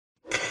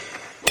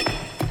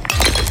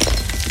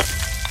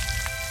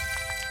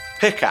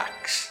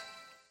Pickaxe.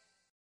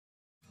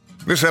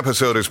 This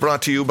episode is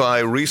brought to you by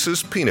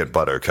Reese's Peanut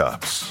Butter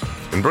Cups.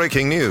 In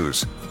breaking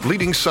news,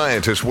 leading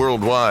scientists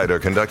worldwide are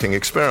conducting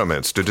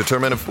experiments to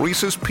determine if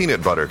Reese's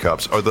Peanut Butter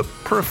Cups are the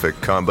perfect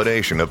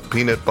combination of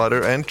peanut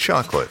butter and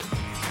chocolate.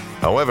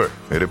 However,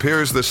 it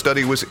appears the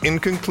study was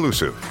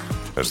inconclusive,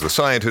 as the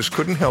scientists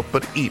couldn't help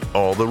but eat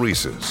all the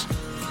Reese's.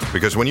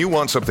 Because when you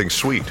want something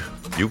sweet,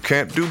 you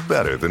can't do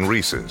better than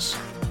Reese's.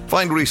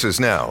 Find Reese's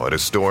now at a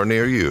store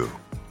near you.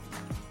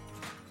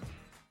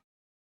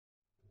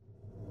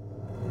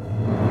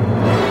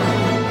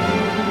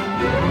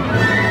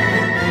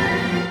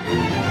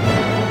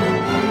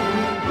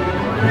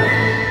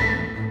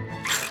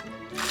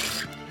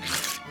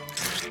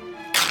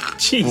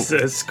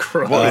 Jesus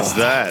Christ! What is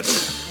that?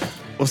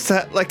 Was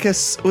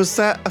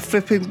that a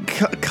flipping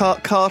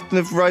carton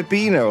of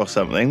Ribena or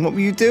something? What were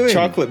you doing?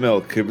 Chocolate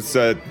milk. It was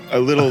a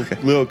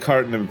little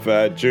carton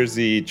of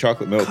Jersey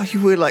chocolate milk. God,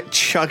 you were like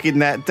chugging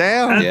that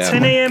down. At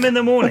 10 a.m. in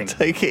the morning.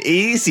 Take it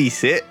easy,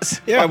 Sits.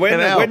 Yeah,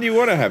 when you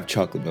want to have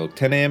chocolate milk,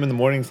 10 a.m. in the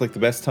morning is like the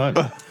best time.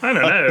 I don't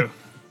know.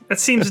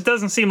 It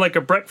doesn't seem like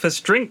a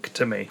breakfast drink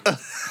to me.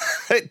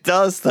 It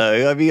does,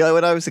 though. I mean,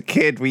 when I was a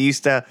kid,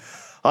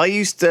 I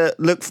used to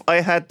look. I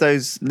had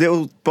those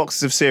little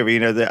boxes of cereal, you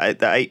know, the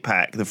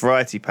 8-pack, the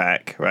variety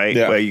pack, right?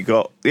 Yeah. Where you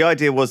got the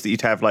idea was that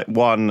you'd have like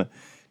one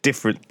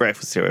different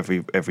breakfast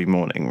cereal every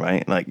morning,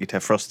 right? Like you'd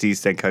have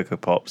Frosties, then Cocoa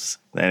Pops,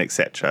 then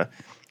etc.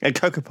 And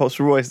Cocoa Pops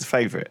were always the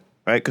favourite,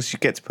 right? Because you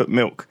get to put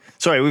milk.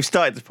 Sorry, we've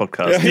started this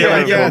podcast.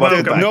 Yeah.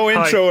 No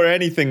Hi. intro or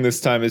anything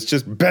this time. It's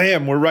just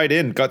bam, we're right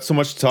in. Got so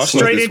much to talk about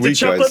Straight this into week,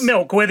 chocolate guys.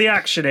 milk, where the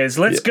action is.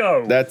 Let's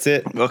go. That's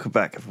it. Welcome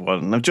back,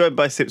 everyone. I'm joined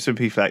by Sips and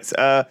P-Flax.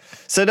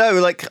 So no,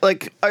 like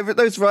over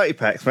those variety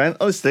packs, man.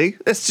 Honestly,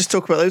 let's just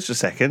talk about those for a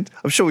second.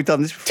 I'm sure we've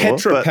done this before.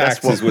 Tetra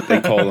packs is what they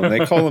call them.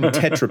 They call them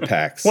Tetra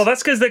packs. Well,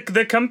 that's because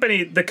the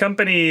company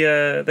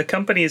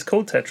is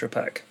called Tetra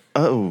Pak.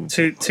 Oh,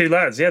 Two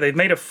lads. Yeah, they've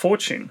made a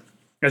fortune,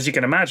 as you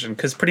can imagine,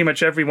 because pretty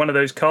much every one of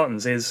those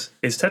cartons is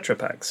Tetra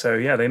Pak. So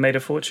yeah, they made a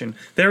fortune.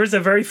 There is a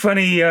very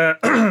funny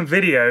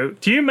video.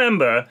 Do you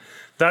remember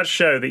that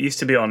show that used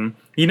to be on?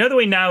 You know the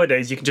way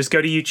nowadays you can just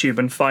go to YouTube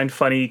and find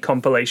funny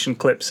compilation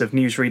clips of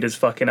newsreaders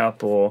fucking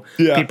up or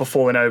people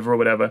falling over or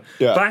whatever.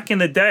 Yeah. Back in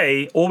the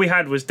day, all we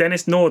had was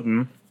Dennis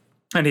Norden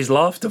and his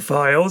laughter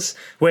files,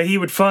 where he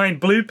would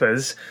find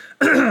bloopers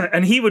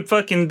and he would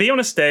fucking be on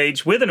a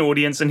stage with an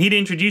audience and he'd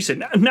introduce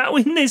it. Now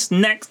in this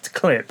next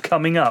clip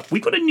coming up,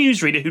 we've got a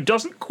newsreader who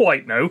doesn't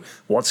quite know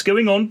what's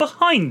going on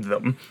behind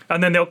them.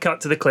 And then they'll cut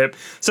to the clip.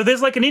 So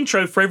there's like an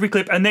intro for every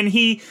clip, and then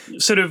he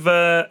sort of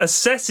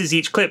assesses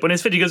each clip on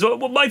his video. He goes,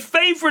 well, my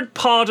favourite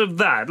part of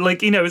that,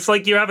 like, you know, it's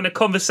like you're having a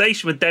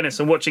conversation with Dennis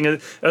and watching a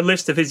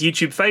list of his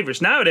YouTube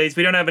favourites. Nowadays,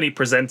 we don't have any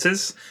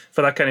presenters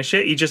for that kind of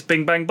shit. You just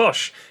bing, bang,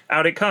 bosh.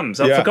 Out it comes.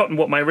 I've forgotten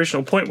what my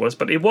original point was,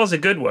 but it was a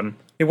good one.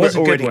 It was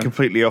a good one.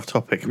 Completely off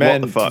topic.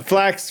 Man, what the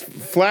fuck?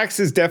 Flax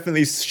is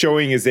definitely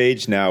showing his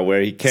age now,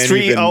 where he can't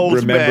Three even old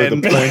remember men.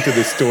 the point of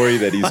the story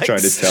that he's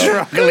trying to tell.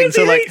 Struggling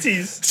to like.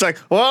 80s. It's like,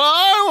 well,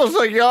 I was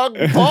a young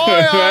boy.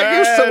 I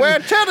used to wear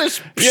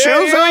tennis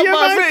shoes on you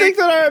my might feet. think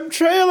that I'm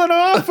trailing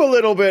off a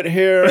little bit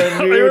here,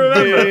 and I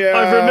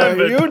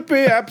remember. you'd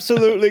be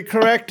absolutely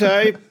correct.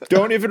 I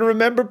don't even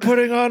remember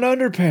putting on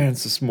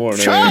underpants this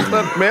morning.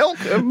 Chocolate milk.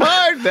 In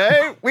my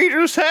day, we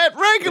just had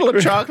regular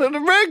chocolate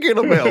and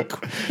regular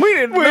milk. We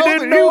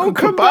didn't know you could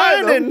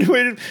combine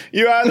them.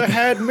 You either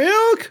had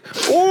milk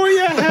or you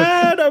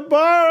had a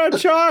bar of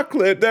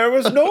chocolate. There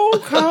was no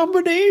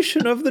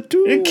combination of the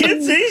two. The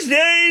kids these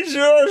days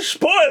are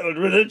spoiled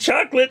with the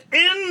chocolate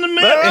in the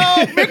milk. They're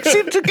all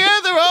mixing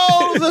together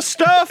all the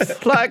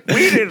stuff like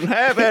we didn't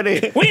have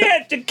any. We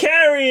had to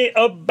carry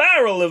a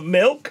barrel of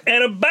milk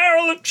and a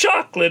barrel of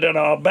chocolate on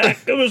our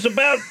back. It was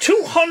about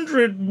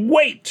 200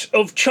 weight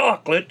of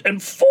chocolate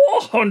and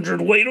 400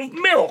 weight of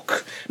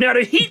milk. Now,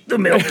 to heat the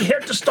milk, you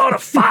had to start a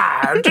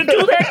fire. To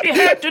do that, you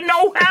had to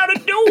know how to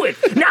do it.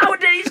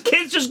 Nowadays,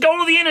 kids just go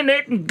to the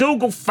internet and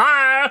Google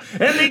fire,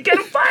 and they get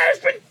a fire.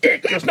 It's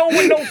ridiculous. No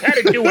one knows how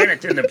to do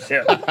anything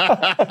themselves.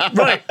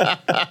 Right. So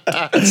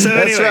That's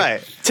anyway,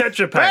 right.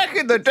 Tetra Pak. Back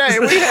in the day,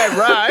 we had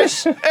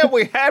rice and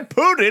we had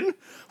pudding.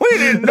 We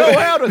didn't know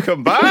how to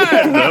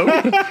combine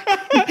them.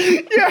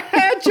 You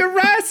had your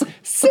rice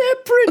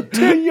separate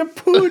to your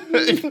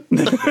pudding.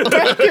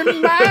 Back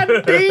in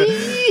my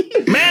day.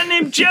 A man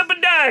named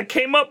Jebediah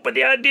came up with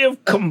the idea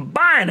of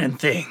combining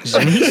things.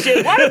 And he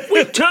said, what if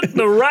we took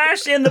the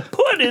rice and the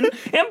pudding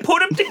and put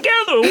them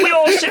together? And we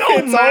all said,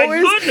 oh,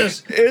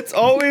 goodness. It's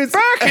always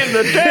Back in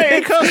the day,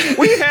 because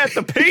we had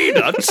the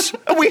peanuts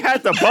and we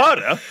had the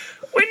butter.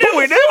 We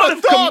never thought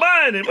of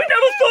combining. We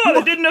never thought.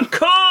 It didn't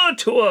occur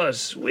to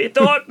us. We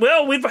thought,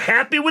 well, we're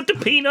happy with the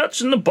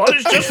peanuts and the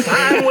butter's just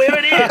fine where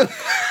it is.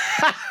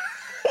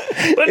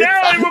 But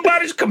now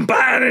everybody's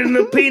combining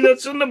the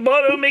peanuts and the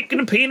butter, making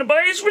the peanut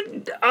butter.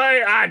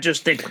 I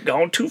just think we're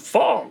going too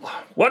far.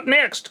 What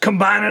next?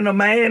 Combining a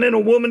man and a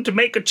woman to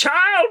make a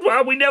child?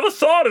 Well, we never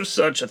thought of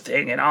such a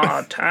thing in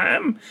our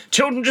time.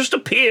 Children just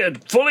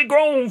appeared, fully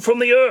grown from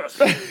the earth.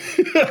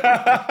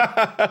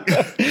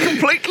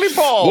 Completely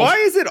bald. Why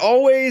is it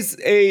always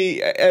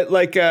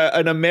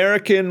an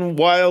American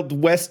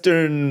Wild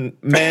Western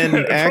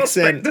man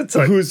accent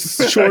who's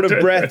short of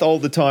breath all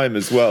the time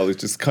as well?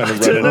 It's just kind of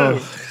running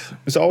off.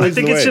 It's always I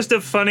think it's just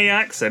a funny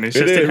accent. It's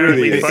just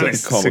inherently funny.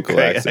 It's a comical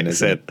accent,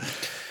 isn't it?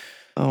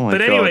 Oh my but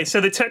God. anyway, so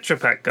the Tetra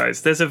Pak,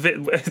 guys, there's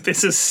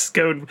this is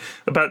going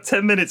about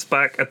 10 minutes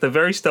back at the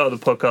very start of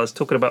the podcast,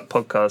 talking about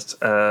podcasts.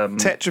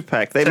 Tetra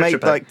Pak. They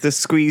make like the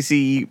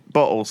squeezy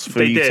bottles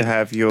for you to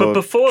have your But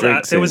before that,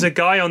 drinks there was in. a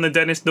guy on the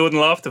Dennis Norden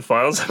Laughter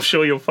Files, I'm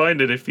sure you'll find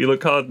it if you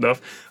look hard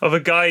enough, of a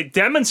guy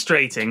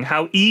demonstrating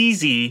how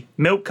easy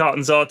milk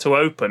cartons are to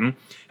open.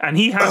 And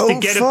he has to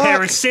get a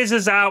pair of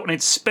scissors out, and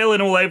it's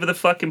spilling all over the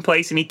fucking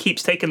place, and he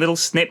keeps taking little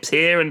snips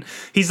here, and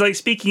he's like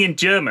speaking in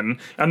German,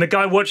 and the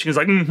guy watching is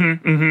like,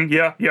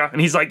 yeah, and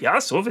he's like, ja,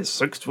 so wie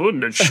sagst du,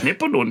 und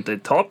schnippen und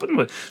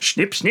toppen,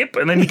 snip, snip,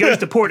 and then he goes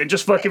to pour it and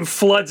just fucking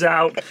floods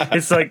out.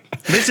 It's like,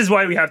 this is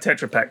why we have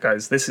Tetra Pak,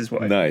 guys. This is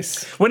why.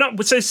 Nice.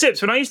 So Sips,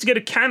 when I used to go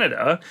to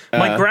Canada,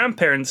 my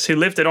grandparents who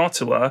lived in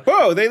Ottawa.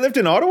 Whoa, they lived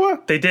in Ottawa?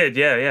 They did,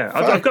 yeah.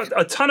 I've got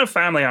a ton of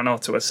family out in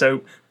Ottawa, so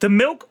the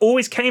milk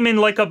always came in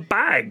like a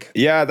bag.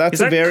 Yeah, that's Is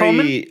that a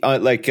very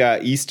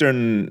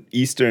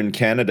Eastern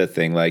Canada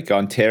thing, like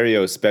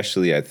Ontario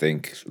especially, I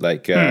think.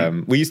 Like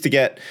we used to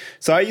get,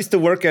 so I used to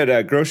work at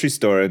a grocery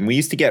store, and we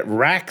used to get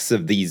racks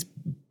of these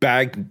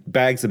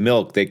bags of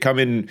milk. They come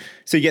in,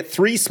 so you get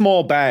 3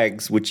 small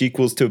bags, which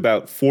equals to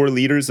about 4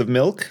 liters of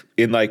milk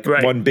in like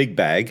one big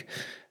bag.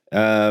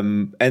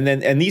 And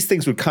these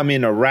things would come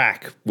in a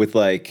rack with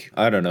like,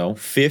 I don't know,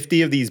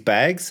 50 of these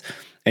bags.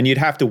 And you'd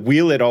have to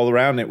wheel it all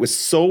around. It was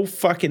so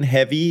fucking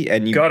heavy,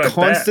 and you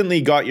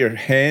constantly got your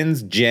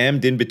hands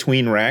jammed in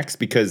between racks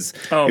because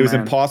it was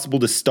impossible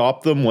to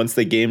stop them once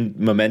they gained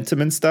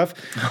momentum and stuff.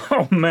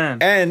 Oh, man.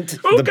 And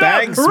the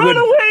bags would...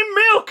 Runaway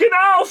milk in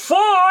aisle 4!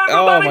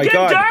 Everybody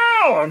get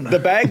down! The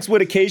bags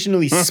would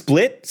occasionally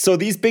split, so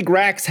these big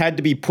racks had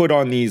to be put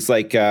on these,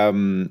 like...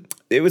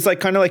 it was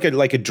like kind of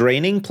like a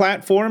draining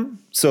platform.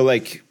 So,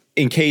 like,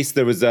 in case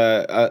there was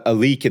a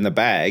leak in the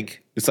bag,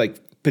 it's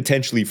like...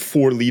 potentially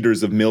 4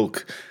 liters of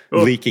milk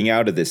leaking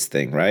out of this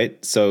thing, right?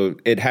 So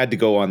it had to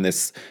go on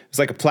this, it's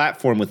like a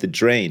platform with a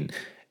drain.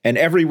 And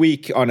every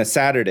week on a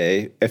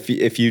Saturday,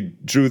 if you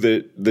drew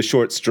the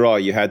short straw,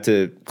 you had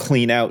to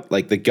clean out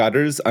like the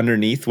gutters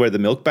underneath where the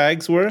milk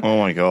bags were. Oh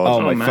my God.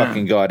 Oh my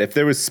fucking God. If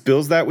there was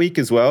spills that week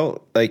as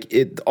well, like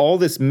all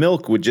this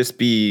milk would just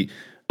be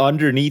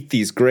underneath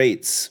these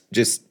grates,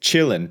 just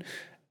chilling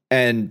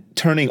and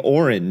turning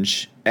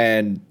orange.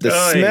 And the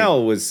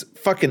smell was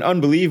fucking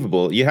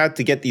unbelievable. You had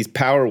to get these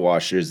power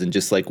washers and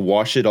just like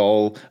wash it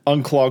all,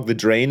 unclog the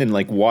drain and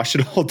like wash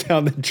it all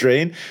down the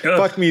drain.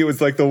 Fuck me, it was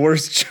like the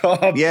worst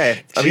job. Yeah,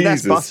 I mean,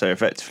 that's butter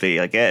effectively,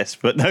 I guess.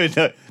 But no,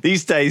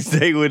 these days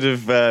they would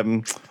have...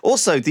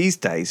 also, these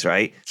days,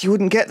 right, you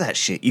wouldn't get that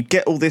shit. You'd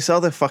get all this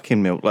other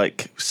fucking milk,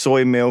 like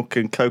soy milk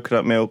and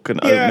coconut milk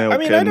and oat milk. I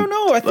mean, I don't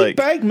know. I think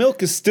bagged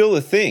milk is still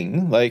a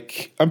thing.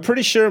 Like, I'm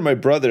pretty sure my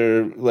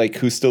brother, like,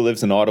 who still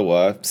lives in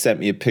Ottawa, sent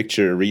me a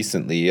picture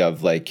recently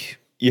of like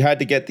you had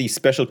to get these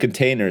special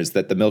containers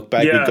that the milk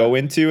bag would go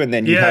into, and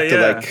then you have to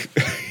like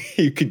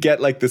you could get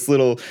like this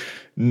little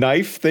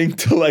knife thing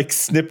to like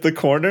snip the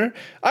corner.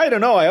 I don't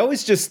know. I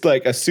always just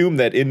like assumed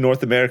that in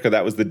North America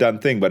that was the done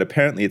thing, but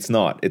apparently it's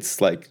not. It's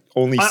like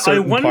only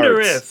certain parts. I wonder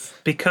if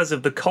because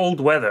of the cold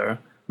weather,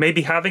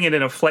 maybe having it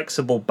in a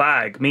flexible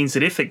bag means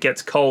that if it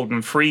gets cold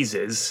and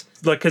freezes,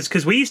 like,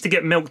 because we used to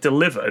get milk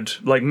delivered,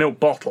 like milk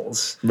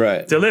bottles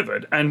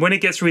delivered, and when it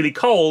gets really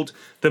cold,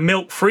 the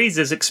milk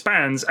freezes,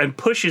 expands, and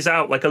pushes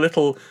out like a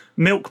little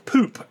milk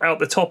poop out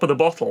the top of the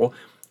bottle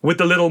with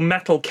the little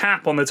metal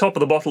cap on the top of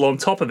the bottle on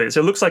top of it.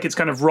 So it looks like it's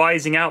kind of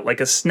rising out like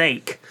a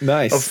snake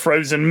of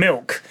frozen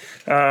milk.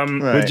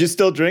 Would you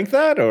still drink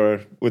that,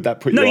 or would that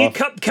put you off? No, you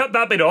cut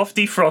that bit off,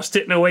 defrost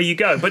it, and away you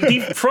go. But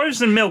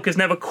frozen milk is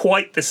never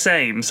quite the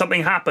same.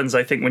 Something happens,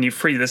 I think, when you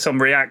freeze. There's some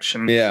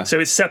reaction. Yeah. So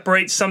it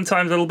separates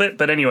sometimes a little bit.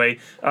 But anyway,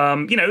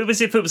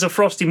 if it was a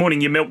frosty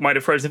morning, your milk might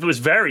have frozen. If it was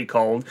very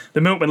cold,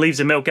 the milkman leaves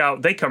the milk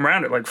out. They come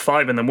around at like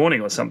 5 a.m.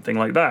 or something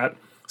like that.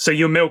 So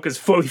your milk is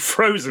fully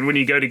frozen when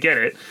you go to get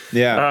it.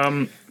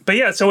 Yeah. But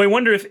yeah, so I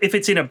wonder if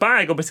it's in a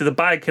bag, obviously the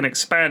bag can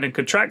expand and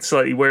contract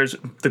slightly, whereas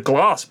the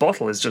glass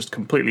bottle is just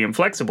completely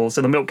inflexible,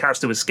 so the milk has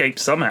to escape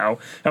somehow.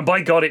 And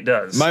by God, it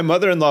does. My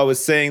mother-in-law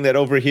was saying that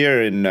over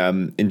here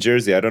in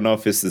Jersey, I don't know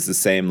if this is the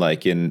same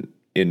like in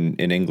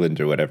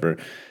England or whatever,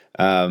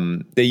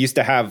 they used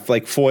to have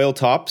like foil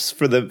tops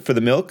for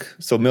the milk,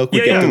 so milk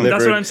would get delivered.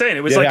 That's what I'm saying.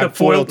 It was like a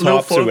foil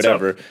tops or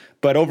whatever.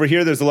 But over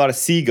here, there's a lot of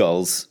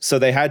seagulls, so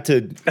they had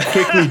to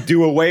quickly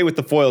do away with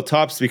the foil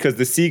tops because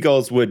the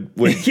seagulls would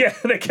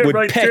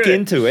peck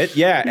into it,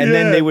 and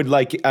then they would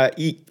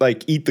eat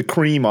the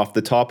cream off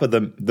the top of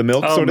the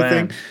milk sort of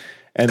thing.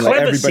 And like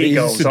Clever everybody used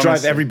seagulls, to drive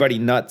honestly. everybody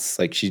nuts.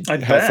 Like she I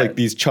has bet. like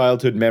these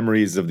childhood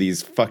memories of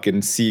these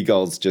fucking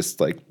seagulls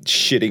just like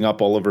shitting up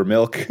all over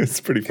milk.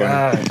 It's pretty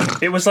funny.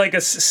 It was like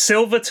a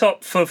silver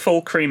top for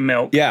full cream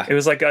milk. Yeah. It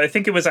was like, I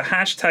think it was a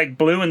hashtag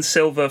blue and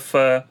silver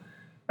for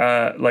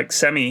like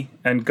semi,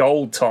 and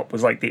gold top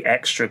was like the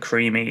extra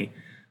creamy,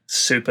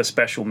 super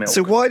special milk.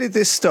 So why did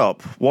this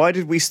stop? Why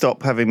did we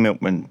stop having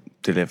milkmen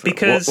deliver?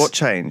 Because what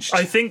changed?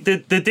 I think the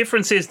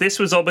difference is this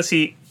was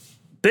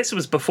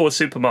before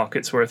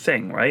supermarkets were a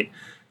thing, right?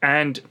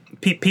 And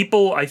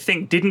people, I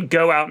think, didn't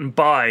go out and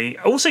buy.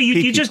 Also,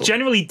 you just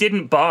generally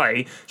didn't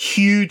buy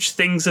huge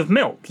things of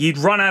milk. You'd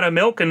run out of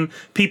milk, and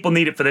people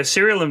need it for their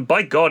cereal, and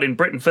by God, in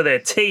Britain for their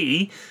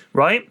tea,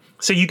 right?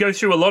 So you go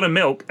through a lot of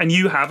milk, and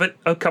you have it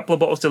a couple of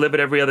bottles delivered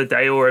every other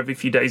day or every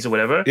few days or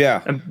whatever.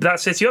 Yeah. And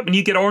that sets you up, and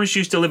you get orange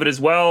juice delivered as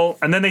well.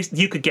 And then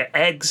you could get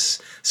eggs.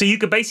 So you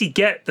could basically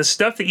get the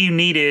stuff that you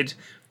needed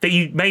that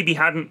you maybe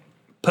hadn't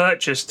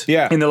purchased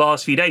in the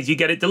last few days. You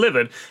get it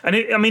delivered. And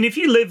if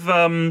you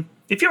live,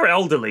 if you're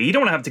elderly, you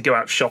don't want to have to go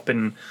out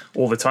shopping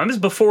all the time. This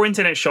is before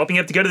internet shopping.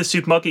 You have to go to the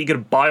supermarket. You got to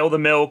buy all the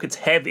milk. It's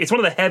heavy. It's one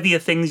of the heavier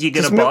things you're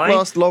going to buy. Does milk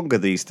last longer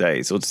these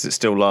days, or does it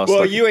still last?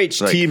 Well,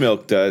 UHT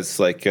milk does.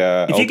 Like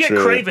if you get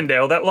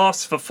Cravendale, that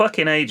lasts for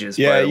fucking ages.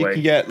 Yeah, by the you way.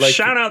 can get, like-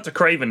 shout out to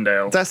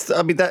Cravendale.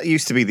 That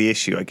used to be the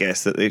issue, I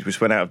guess, that it just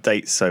went out of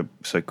date so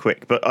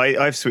quick. But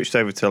I've switched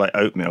over to like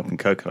oat milk and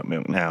coconut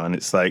milk now, and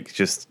it's like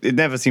it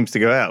never seems to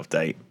go out of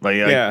date. Like,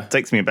 it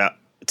takes me about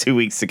 2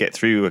 weeks to get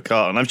through a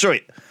carton. I'm sure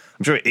it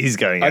is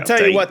going out I'll of tell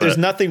date. you what, there's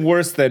nothing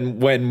worse than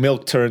when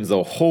milk turns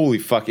though. Holy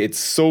fuck, it's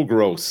so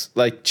gross.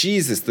 Like,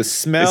 Jesus, the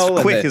smell.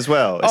 It's quick as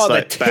well. It's the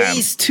like,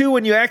 taste too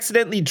when you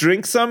accidentally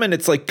drink some and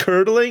it's like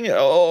curdling.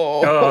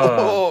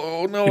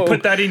 Oh, no. You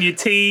put that in your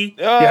tea.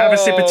 You have a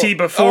sip of tea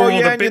before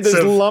all the bits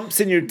there's of lumps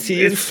in your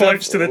tea. it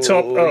floats to the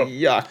top. Oh.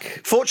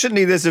 Yuck.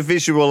 Fortunately, there's a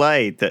visual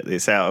aid that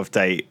it's out of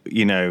date,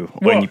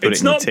 when you put it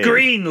it's in your not tea.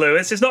 green,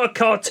 Lewis. It's not a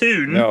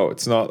cartoon. No,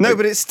 it's not. No,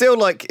 but it's still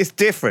like, it's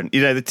different.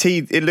 The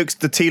tea looks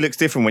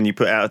different when you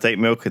put out of date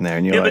milk in there,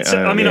 and you're like,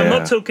 I'm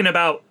not talking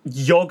about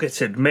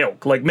yogurted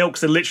milk, like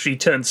milks that literally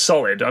turn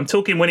solid. I'm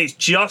talking when it's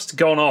just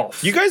gone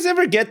off. You guys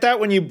ever get that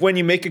when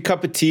you make a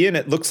cup of tea and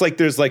it looks like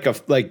there's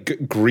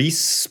like grease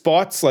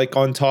spots like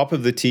on top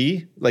of the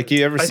tea? Like,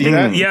 you ever see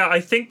that? Yeah, I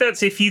think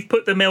that's if you've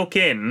put the milk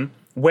in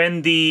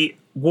when the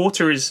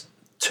water is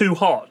too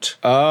hot.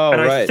 Oh,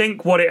 and right. I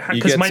think what it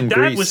because my dad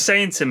grease. was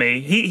saying to me,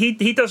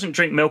 he doesn't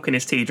drink milk in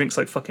his tea. He drinks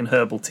like fucking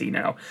herbal tea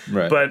now.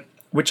 Right. But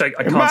which I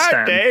can't In my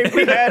stand. day,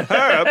 we had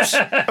herbs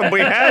and we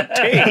had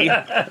tea,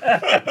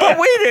 but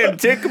we didn't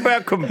think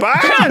about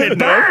combining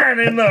them.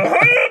 Combining the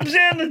herbs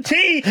and the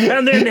tea,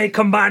 and then they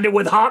combined it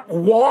with hot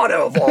water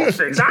of all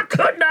things. I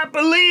could not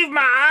believe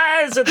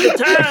my eyes at the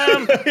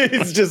time.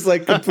 It's just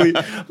like complete.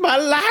 My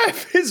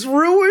life is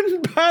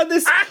ruined by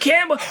this. I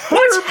can't.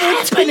 What's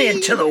happening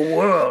to the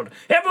world?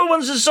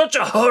 Everyone's in such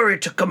a hurry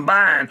to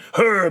combine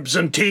herbs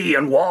and tea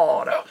and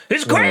water.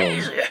 It's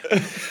crazy.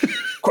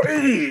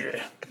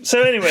 Crazy.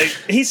 So anyway,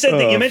 he said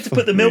that you're meant to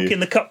put the milk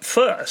in the cup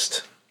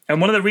first. And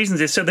one of the reasons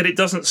is so that it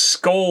doesn't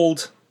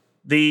scald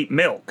the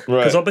milk.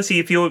 Because obviously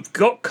if you've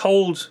got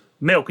cold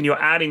milk and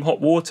you're adding hot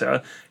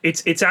water,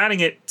 it's adding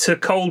it to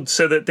cold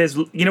so that there's,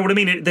 you know what I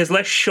mean? There's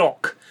less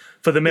shock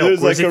for the milk. There's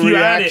Whereas like if a you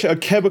reaction, add a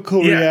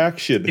chemical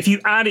reaction. If you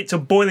add it to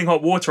boiling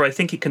hot water, I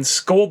think it can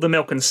scald the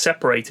milk and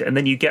separate it, and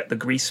then you get the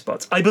grease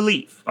spots. I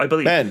believe.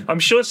 Ben. I'm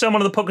sure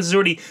someone on the podcast is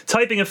already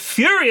typing a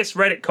furious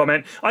Reddit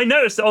comment. I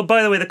noticed that,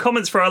 by the way, the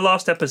comments for our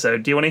last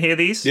episode, do you want to hear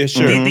these? Yeah,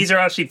 sure. These are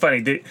actually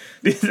funny.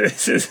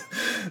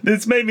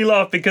 This made me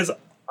laugh because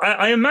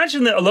I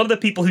imagine that a lot of the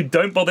people who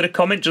don't bother to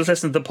comment just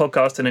listen to the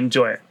podcast and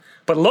enjoy it.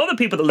 But a lot of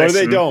the people that listen...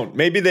 Or they don't.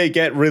 Maybe they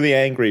get really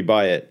angry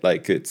by it.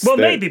 Like it's... Well,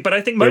 maybe, but I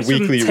think most of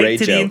them weekly take rage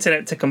to the out.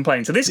 internet to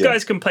complain. So this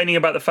guy's complaining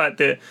about the fact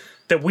that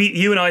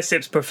you and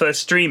ISIPs prefer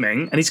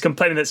streaming, and he's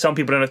complaining that some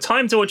people don't have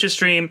time to watch a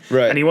stream,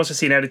 Right. and he wants to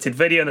see an edited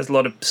video, and there's a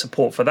lot of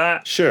support for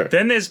that. Sure.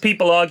 Then there's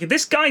people argue.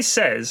 This guy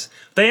says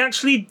they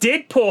actually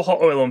did pour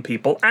hot oil on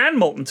people and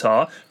molten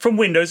tar from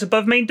windows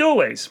above main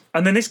doorways.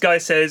 And then this guy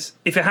says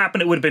if it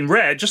happened, it would have been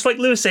rare. Just like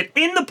Lewis said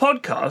in the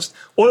podcast,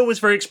 oil was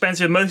very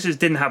expensive. Most of us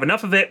didn't have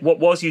enough of it. What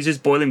was used is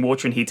boiling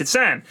water and heated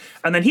sand.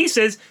 And then he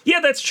says,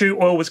 yeah, that's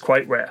true. Oil was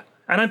quite rare.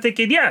 And I'm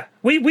thinking, yeah,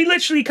 we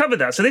literally covered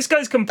that. So this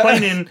guy's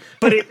complaining,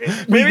 but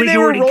Maybe they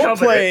were already role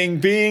covered it. playing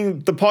being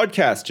the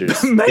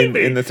podcasters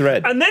Maybe. in the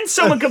thread. And then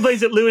someone complains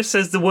that Lewis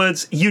says the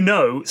words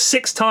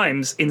 "6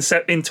 times in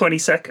 20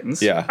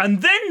 seconds. Yeah.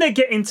 And then they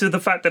get into the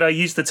fact that I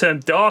used the term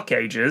Dark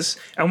Ages,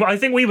 and I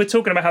think we were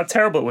talking about how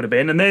terrible it would have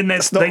been, and then they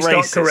start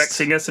racist.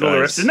 correcting us and all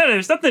the rest. No,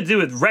 it's nothing to do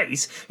with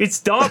race. It's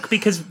dark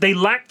because they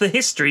lack the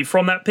history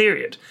from that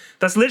period.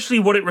 That's literally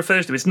what it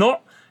refers to. It's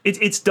not.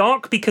 It's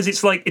dark because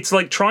it's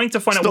like trying to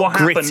find out what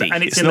happened,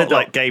 and it's in the not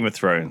dark. like Game of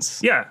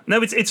Thrones. Yeah,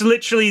 no, it's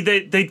literally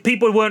the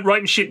people weren't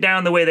writing shit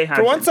down the way they had.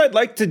 For to. once, I'd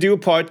like to do a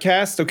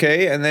podcast,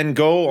 okay, and then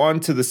go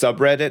onto the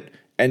subreddit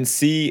and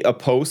see a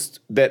post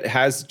that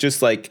has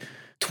just like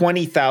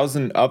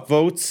 20,000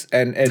 upvotes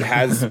and it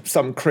has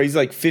some crazy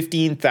like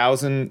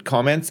 15,000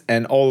 comments,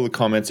 and all of the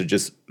comments are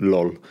just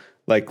lol.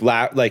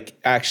 like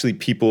actually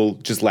people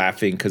just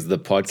laughing because the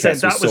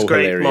podcast was so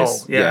great,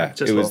 hilarious. lol. Yeah,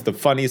 it was the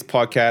funniest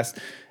podcast,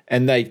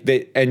 and like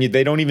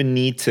they don't even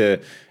need to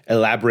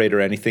elaborate or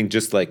anything.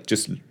 Just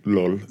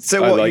lol.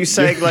 So what you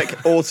saying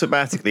like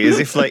automatically, as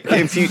if like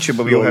in future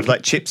when we all have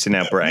like chips in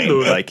our brain,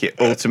 like it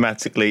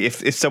automatically,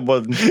 if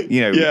someone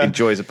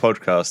enjoys a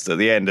podcast at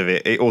the end of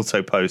it, it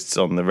auto posts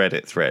on the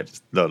Reddit thread.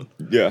 Lol.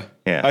 Yeah.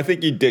 I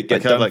think you did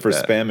get done for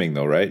spamming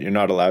though, right? You're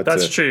not allowed to.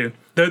 That's true.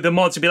 The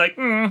mods would be like,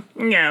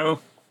 no,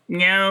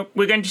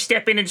 we're going to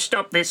step in and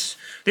stop this.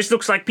 This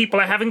looks like people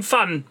are having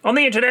fun on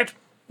the internet.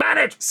 Ban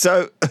it.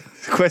 So,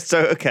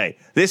 okay,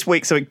 this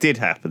week something did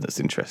happen that's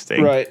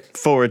interesting. Right.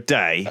 For a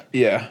day.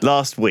 Yeah.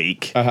 Last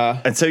week.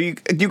 And so you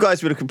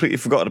guys would have completely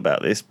forgotten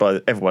about this by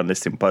everyone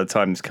listening by the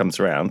time this comes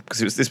around,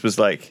 because this was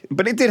like,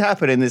 but it did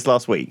happen in this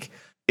last week.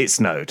 It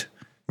snowed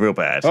real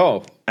bad.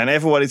 Oh. And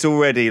everyone is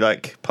already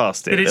like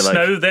past it. Did it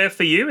snow there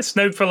for you? It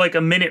snowed for like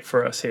a minute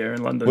for us here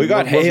in London. We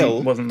got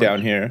hail wasn't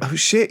down here. Oh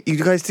shit! You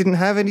guys didn't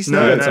have any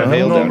snow? No,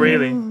 hail not down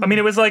really. I mean,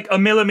 it was like a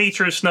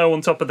millimetre of snow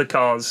on top of the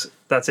cars.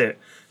 That's it.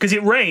 Because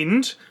it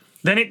rained,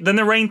 then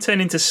the rain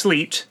turned into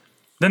sleet,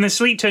 then the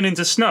sleet turned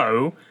into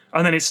snow,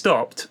 and then it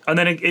stopped, and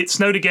then it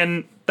snowed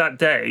again that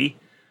day,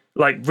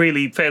 like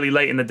really fairly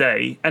late in the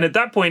day. And at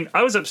that point,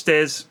 I was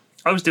upstairs.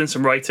 I was doing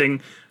some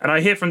writing, and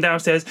I hear from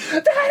downstairs,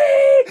 "Daddy!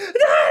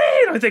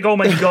 Daddy!" I think, oh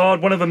my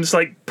God, one of them's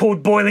like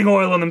poured boiling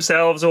oil on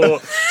themselves or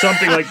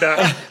something like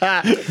that.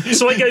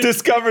 So I go,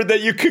 discovered that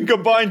you could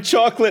combine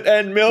chocolate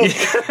and milk.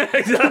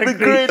 exactly. The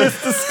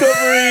greatest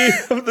discovery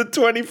of the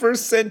 21st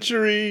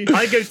century.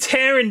 I go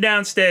tearing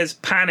downstairs,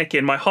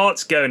 panicking. My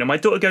heart's going, and my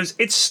daughter goes,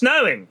 "It's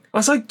snowing." I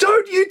was like,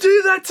 "Don't you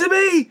do that to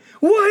me!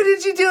 Why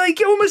did you do that?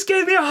 You almost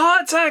gave me a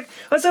heart attack."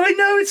 I said, "I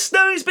know it's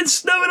snowing. It's been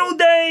snowing all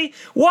day.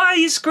 Why are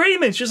you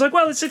screaming?" She was like,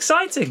 "Well, it's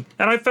exciting."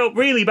 And I felt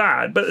really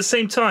bad, but at the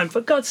same time, for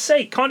God's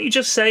sake, can't you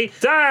just say,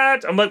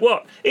 "Dad"? I'm like,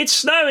 "What? It's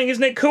snowing,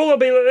 isn't it cool?" I'll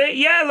be like,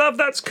 "Yeah, love,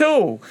 that's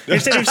cool."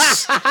 Instead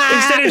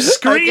of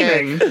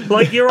screaming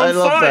like you're on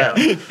fire.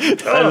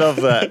 I love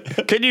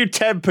that. Can you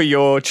temper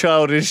your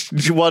childish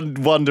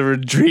wonder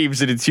and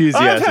dreams and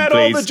enthusiasm, I've had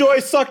please? all the joy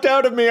sucked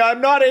out of me.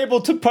 I'm not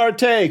able to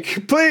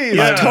partake. Please,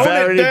 Yeah. tone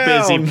Very it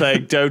down. busy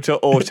playing Dota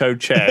Auto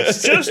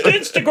Chess. Just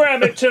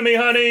Instagram it to me,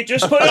 honey.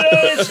 Just put it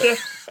on Insta.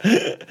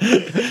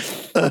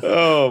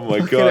 Oh my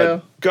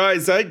God,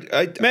 guys! I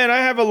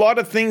have a lot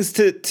of things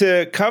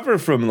to cover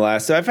from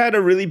last. I've had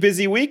a really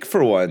busy week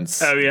for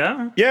once. Oh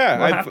yeah, Yeah,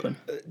 What happened?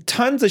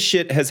 Tons of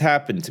shit has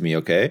happened to me.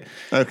 Okay,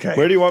 Okay.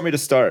 Where do you want me to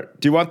start?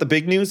 Do you want the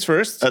big news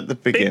first? At the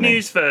beginning. Big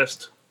news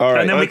first. All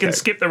right, and then we okay. can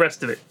skip the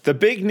rest of it. The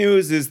big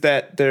news is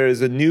that there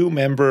is a new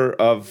member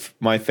of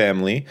my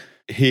family.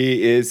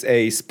 He is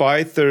a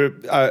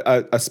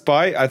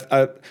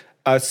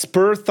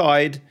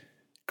spur-thighed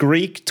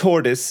Greek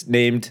tortoise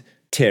named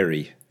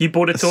Terry. You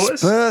bought a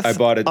tortoise? I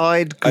bought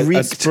a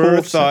Greek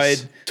spur-thighed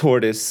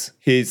tortoise. tortoise.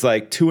 He's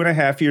like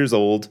 2.5 years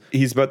old.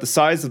 He's about the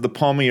size of the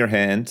palm of your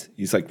hand.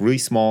 He's like really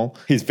small.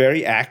 He's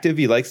very active.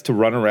 He likes to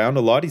run around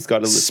a lot. He's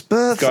got a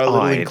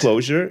little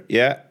enclosure.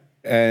 Yeah.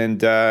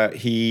 And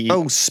he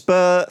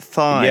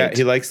spur-thighed. Yeah,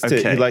 he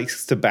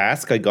likes to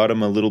bask. I got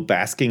him a little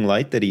basking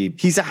light that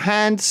He's a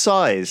hand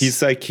size.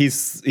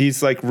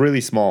 he's like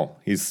really small.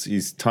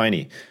 He's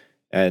tiny.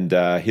 And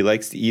he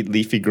likes to eat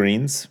leafy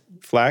greens.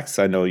 Flax,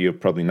 I know you're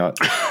probably not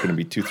going to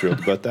be too thrilled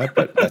about that,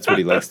 but that's what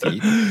he likes to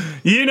eat.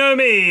 You know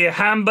me,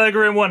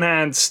 hamburger in one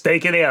hand,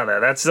 steak in the other.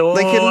 That's all.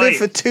 They can I live eat.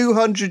 for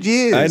 200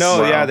 years. I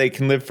know, Wow. yeah, they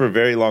can live for a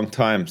very long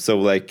time. So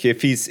like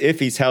if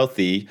he's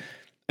healthy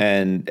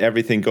and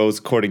everything goes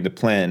according to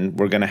plan,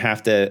 we're going to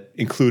have to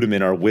include him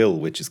in our will,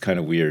 which is kind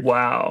of weird.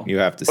 Wow. You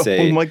have to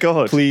say, Oh my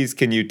God. Please,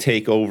 can you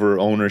take over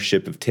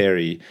ownership of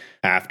Terry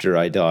after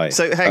I die?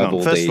 So hang on,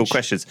 old first of all, age?"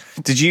 questions.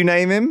 Did you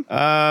name him?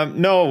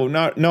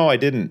 No, I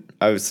didn't.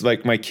 I was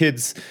like my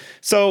kids.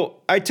 So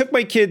I took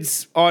my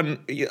kids on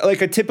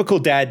like a typical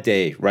dad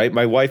day, right?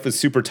 My wife was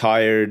super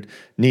tired,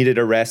 needed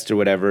a rest or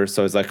whatever.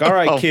 So I was like, all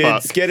right,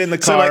 kids, fuck. get in the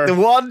car. So like the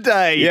one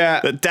day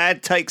Yeah. that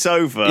dad takes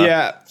over,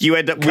 Yeah. you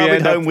end up We coming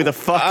end up- home with a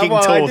fucking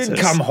well, tortoise. I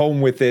didn't come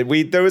home with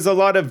it. There was a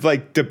lot of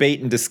like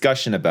debate and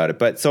discussion about it.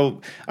 But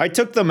so I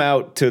took them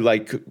out to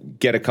like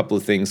get a couple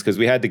of things because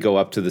we had to go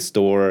up to the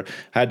store.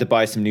 Had to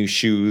buy some new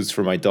shoes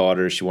for my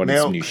daughter. She wanted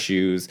some Milk. new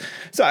shoes.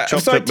 So I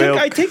Chocolate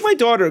milk. take my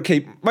daughter.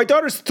 Okay, my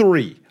daughter's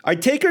 3. I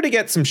take her to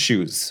get some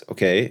shoes.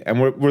 Okay, and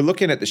we're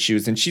looking at the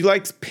shoes, and she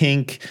likes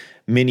pink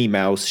Minnie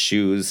Mouse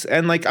shoes,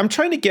 and like I'm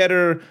trying to get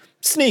her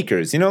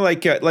sneakers,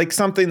 like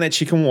something that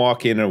she can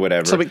walk in or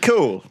whatever. Something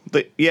cool.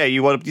 You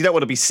don't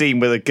want to be seen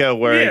with a girl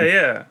wearing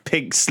Yeah.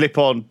 pink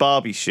slip-on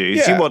Barbie shoes.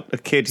 Yeah. You want a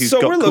kid who's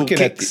so got we're cool looking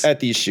kicks. at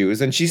these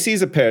shoes, and she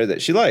sees a pair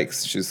that she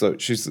likes.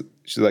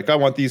 She's like, I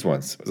want these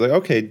ones. I was like,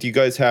 okay, do you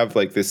guys have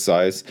like this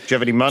size? Do you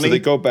have any money? So they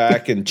go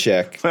back and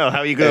check. Well, how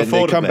are you gonna and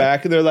afford they come them then?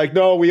 back and they're like,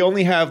 no, we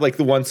only have like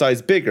the one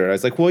size bigger. I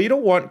was like, well, you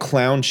don't want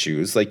clown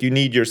shoes. Like you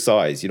need your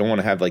size. You don't want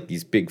to have like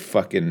these big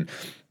fucking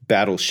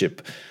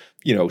battleship,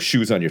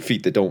 shoes on your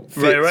feet that don't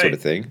fit, Right. sort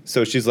of thing.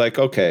 So she's like,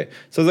 okay.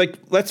 So I was like,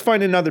 let's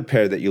find another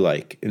pair that you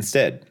like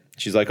instead.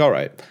 She's like, all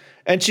right.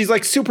 and she's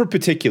like super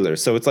particular.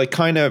 So it's like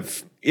kind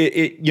of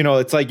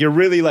it's like you're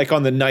really like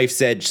on the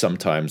knife's edge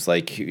sometimes.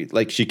 Like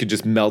she could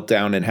just melt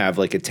down and have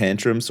like a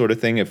tantrum sort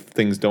of thing if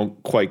things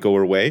don't quite go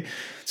her way.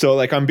 So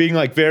like I'm being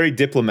like very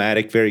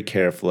diplomatic, very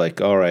careful. Like,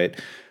 all right,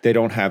 they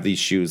don't have these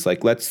shoes.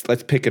 Like let's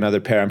pick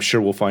another pair. I'm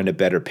sure we'll find a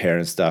better pair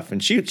and stuff.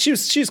 And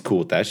she's cool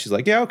with that. She's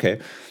like, yeah,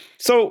 okay.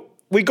 So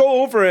we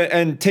go over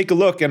and take a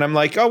look, and I'm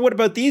like, oh, what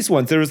about these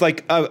ones? There was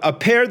like a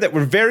pair that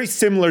were very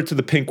similar to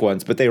the pink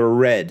ones, but they were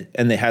red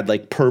and they had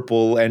like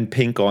purple and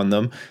pink on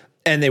them.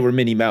 And they were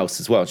Minnie Mouse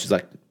as well. She's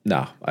like,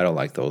 no, I don't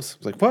like those. I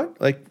was like,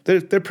 what? Like,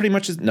 they're pretty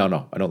much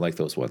no, I don't like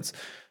those ones.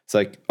 It's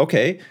like,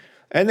 okay.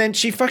 And then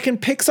she fucking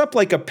picks up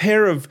like a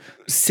pair of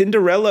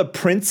Cinderella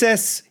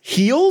princess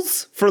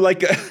heels for a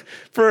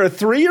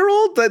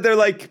 3-year-old. They're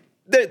like,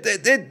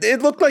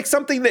 it looked like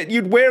something that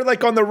you'd wear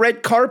like on the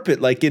red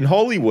carpet, like in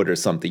Hollywood or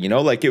something,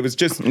 like it was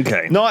just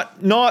not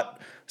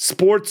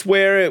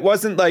sportswear. It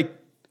wasn't like,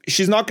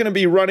 she's not going to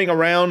be running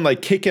around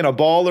like kicking a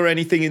ball or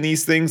anything in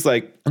these things.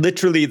 Like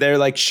literally they're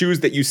like shoes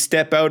that you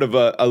step out of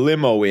a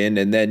limo in,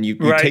 and then you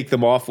take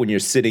them off when you're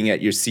sitting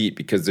at your seat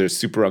because they're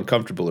super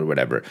uncomfortable or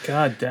whatever.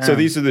 God damn. So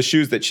these are the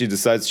shoes that she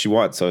decides she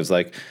wants. So I was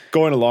like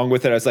going along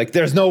with it. I was like,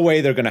 there's no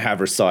way they're going to have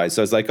her size.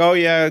 So I was like, oh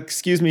yeah,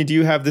 excuse me, do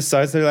you have this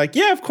size? They're like,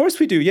 yeah, of course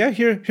we do. Yeah,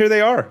 here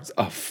they are.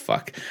 Oh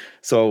fuck.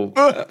 So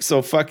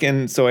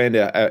I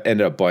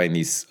ended up buying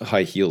these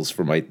high heels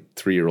for my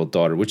 3-year-old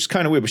daughter, which is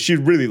kind of weird, but she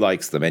really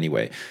likes them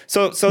anyway.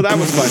 So that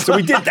was fun. So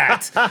we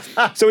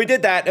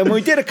did that. And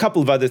we did a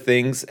couple of other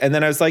things. And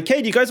then I was like,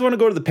 hey, do you guys want to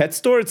go to the pet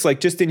store? It's like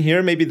just in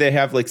here. Maybe they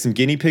have like some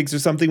guinea pigs or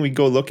something we can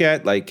go look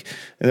at. Like,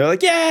 and they're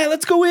like, yeah,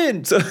 let's go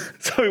in. So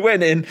we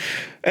went in.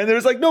 And there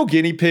was like no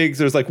guinea pigs.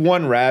 There was like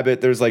one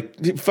rabbit. There was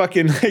like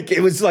fucking like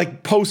it was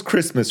like post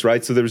Christmas,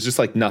 right? So there was just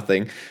like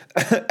nothing.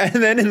 And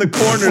then in the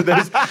corner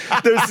there's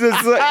this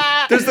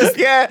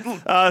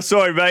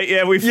sorry mate.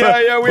 Yeah, we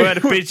had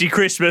a busy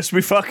Christmas.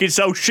 We fucking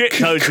sold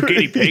shit loads of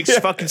guinea pigs.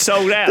 Fucking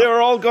sold out. They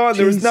were all gone.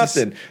 There was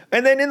nothing.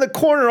 And then in the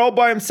corner, all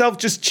by himself,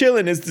 just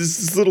chilling, is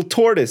this little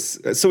tortoise.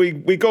 So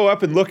we go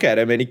up and look at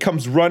him, and he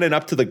comes running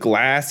up to the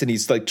glass, and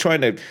he's like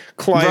trying to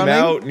climb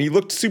out, and he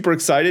looked super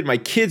excited. My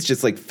kids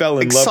just like fell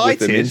in love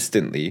with him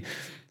instantly.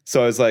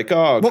 So I was like,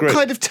 oh, what great.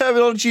 kind of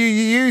terminology are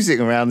you using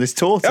around this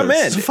tortoise? Oh,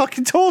 man. It's a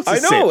fucking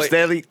tortoise. I know.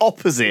 They're the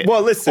opposite.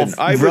 Well, listen,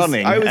 I was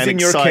in excited.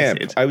 your camp.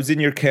 I was in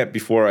your camp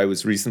before I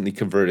was recently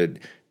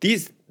converted.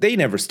 They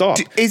never stop.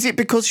 Is it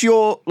because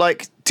you're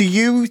like,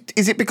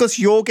 is it because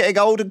you're getting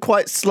old and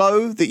quite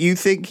slow that you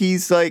think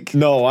he's like,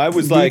 no, I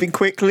was moving like,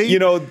 quickly?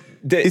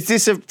 Is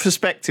this a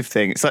perspective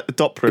thing? It's like the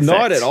Doppler effect.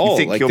 Not at all. You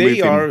think like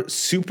they are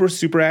super,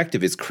 super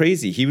active. It's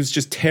crazy. He was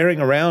just tearing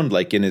around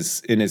like in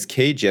his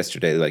cage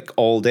yesterday, like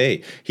all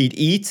day. He'd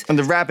eat, and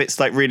the rabbit's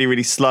like really,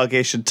 really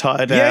sluggish and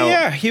tired out.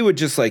 Yeah.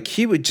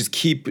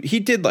 He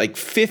did like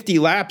 50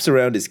 laps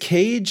around his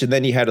cage, and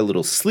then he had a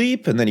little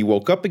sleep, and then he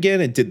woke up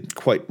again and did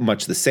quite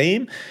much the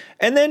same,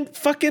 and then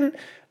fucking.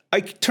 I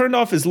turned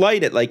off his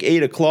light at like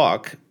 8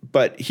 o'clock,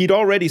 but he'd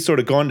already sort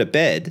of gone to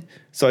bed.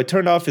 So I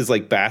turned off his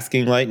like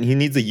basking light, and he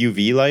needs a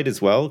UV light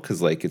as well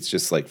because like it's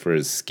just like for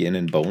his skin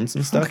and bones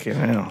and stuff. Okay,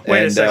 wow.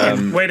 Wait a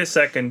second.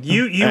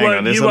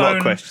 There's a lot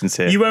of questions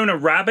here. You own a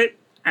rabbit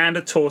and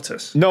a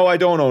tortoise. No, I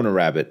don't own a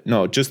rabbit.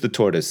 No, just the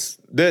tortoise.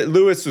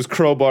 Lewis was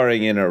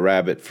crowbarring in a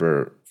rabbit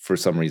for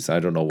some reason. I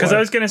don't know why. Because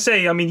I was going to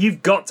say, I mean,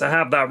 you've got to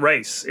have that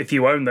race if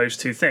you own those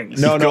two things.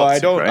 No, I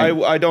don't.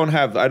 Right? I don't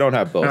have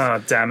both.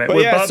 Oh, damn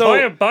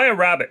it! Buy a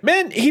rabbit.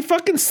 Man, he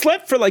fucking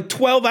slept for like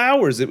 12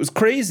 hours. It was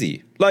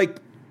crazy. Like,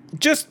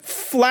 just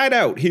flat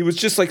out. He was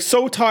just like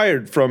so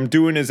tired from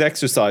doing his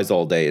exercise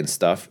all day and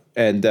stuff.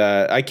 And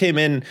I came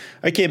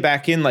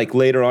back in like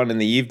later on in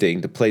the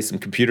evening to play some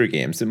computer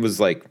games. It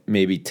was like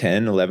maybe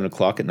 10, 11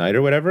 o'clock at night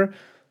or whatever.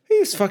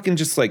 He's fucking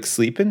just like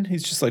sleeping.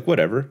 He's just like,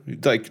 whatever.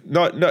 Like,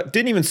 not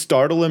didn't even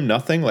startle him,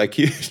 nothing. Like,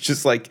 he's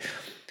just like,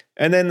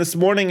 and then this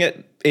morning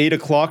at 8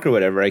 o'clock or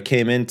whatever, I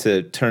came in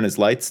to turn his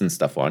lights and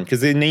stuff on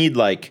because they need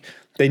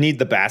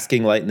the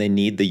basking light and they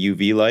need the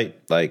UV light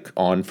like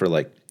on for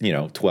like,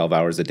 12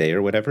 hours a day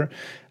or whatever.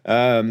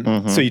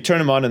 So you turn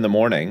them on in the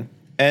morning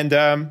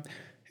and,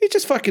 he's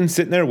just fucking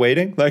sitting there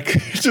waiting, like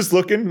just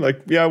looking,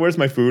 like, yeah, where's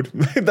my food?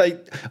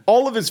 Like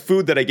all of his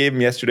food that I gave him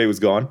yesterday was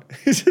gone.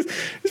 It's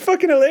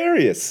fucking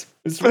hilarious.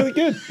 It's really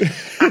good.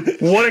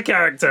 What a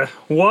character!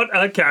 What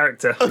a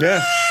character!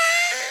 Yeah.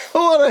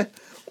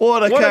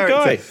 what a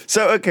character!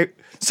 Guy.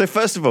 So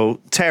first of all,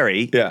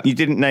 Terry, you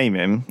didn't name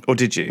him, or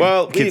did you?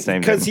 Well, kids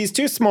named him because he's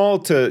too small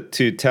to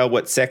tell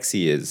what sex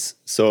he is.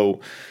 So.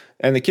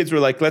 And the kids were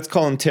like, let's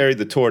call him Terry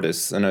the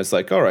tortoise. And I was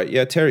like, all right,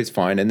 yeah, Terry's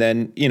fine. And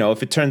then,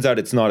 if it turns out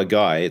it's not a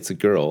guy, it's a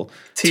girl,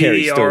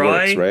 Terry still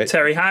works, right?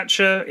 Terry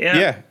Hatcher, yeah.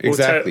 Yeah,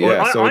 exactly.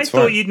 I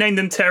thought you'd name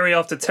them Terry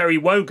after Terry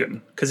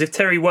Wogan. Because if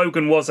Terry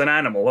Wogan was an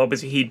animal,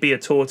 obviously he'd be a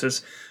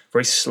tortoise.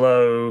 Very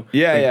slow,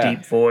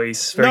 deep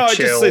voice, very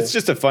chill. It's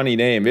just a funny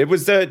name. It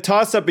was a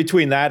toss-up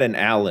between that and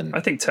Alan. I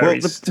think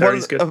Terry's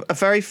good. A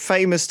very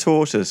famous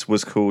tortoise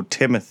was called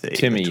Timmy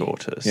the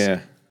tortoise.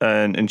 Yeah.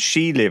 And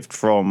she lived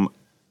from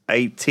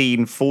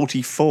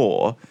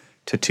 1844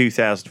 to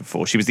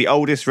 2004. She was the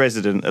oldest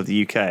resident of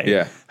the UK.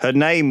 Yeah. Her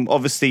name,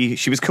 obviously,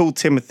 she was called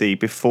Timothy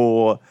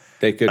before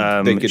They could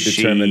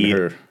determine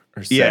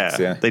her sex.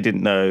 Yeah. They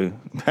didn't know.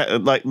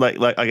 like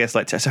I guess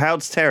so how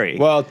old's Terry?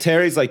 Well,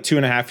 Terry's like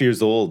 2.5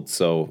 years old,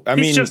 so I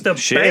mean, He's just a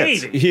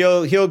baby.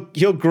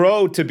 He'll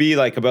grow to be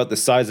like about the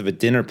size of a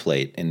dinner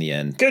plate in the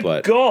end. Good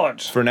but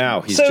God! For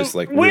now, he's So just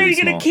like where really are you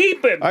going small. to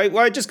keep him?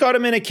 I just got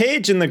him in a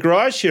cage in the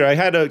garage here. I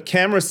had a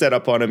camera set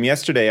up on him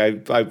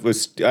yesterday.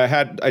 I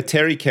had a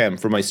Terry cam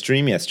for my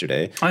stream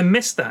yesterday. I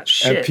missed that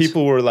shit. And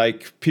people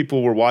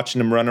were watching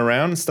him run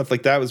around and stuff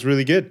like that. It was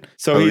really good.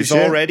 So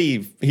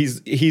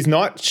he's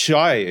not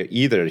shy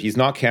either. He's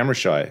not camera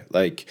shy.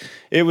 Like,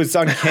 it was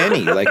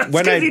uncanny. Like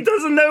when he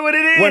doesn't know what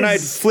it is. When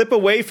I'd flip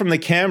away from the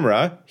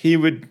camera, he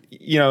would,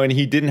 and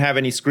he didn't have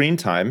any screen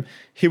time,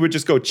 he would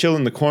just go chill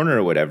in the corner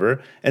or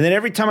whatever. And then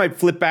every time I'd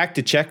flip back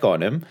to check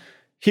on him,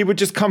 he would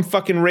just come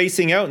fucking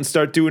racing out and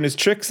start doing his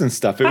tricks and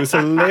stuff. It was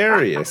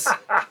hilarious.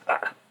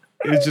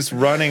 He was just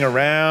running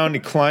around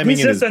and climbing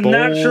in his bowl. He's just a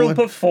natural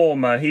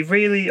performer. He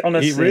really,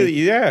 honestly...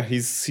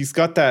 He's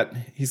got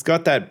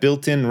that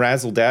built-in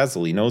razzle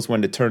dazzle. He knows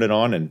when to turn it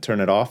on and turn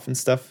it off and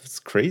stuff. It's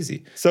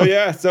crazy. So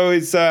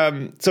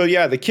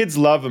the kids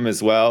love him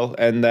as well,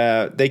 and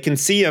they can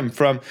see him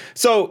from.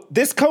 So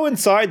this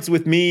coincides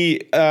with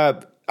me.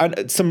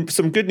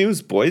 Some good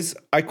news, boys.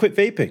 I quit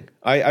vaping.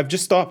 I've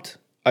just stopped.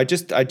 I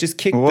just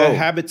kicked the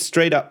habit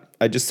straight up.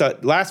 I just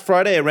last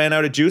Friday I ran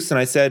out of juice and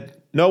I said,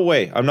 no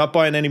way, I'm not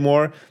buying any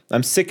more.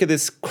 I'm sick of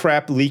this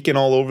crap leaking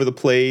all over the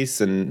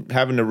place and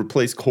having to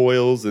replace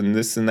coils and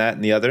this and that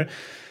and the other.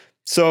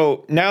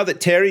 So now that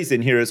Terry's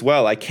in here as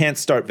well, I can't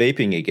start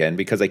vaping again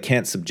because I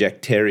can't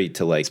subject Terry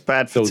to like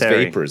those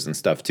vapors and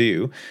stuff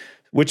too.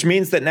 Which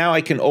means that now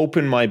I can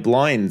open my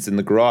blinds in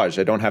the garage.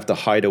 I don't have to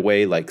hide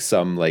away like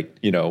some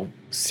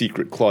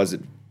secret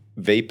closet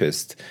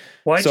vapist.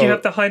 Why do you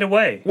have to hide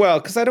away?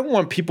 Well, because I don't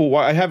want people...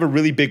 I have a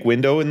really big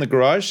window in the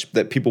garage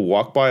that people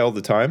walk by all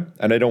the time,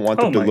 and I don't want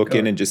them to look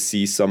in and just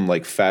see some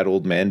like fat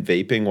old man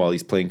vaping while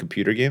he's playing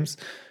computer games.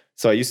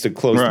 So I used to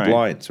close the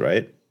blinds,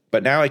 right?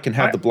 But now I can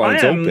have the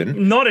blinds open.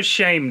 I'm not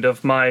ashamed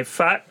of my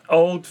fat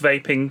old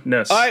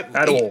vapingness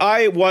at all.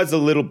 I was a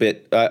little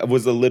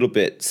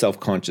bit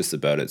self-conscious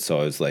about it. So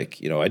I was like,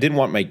 I didn't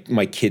want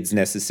my kids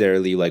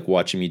necessarily like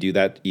watching me do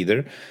that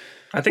either.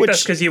 I think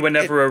that's because you were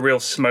never a real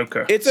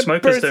smoker.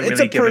 Smokers don't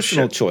really give a shit.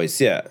 Personal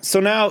choice, yeah. So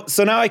now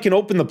I can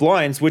open the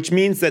blinds, which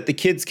means that the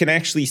kids can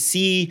actually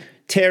see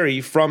Terry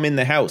from in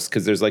the house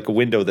because there's like a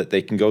window that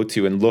they can go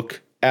to and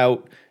look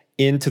out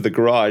into the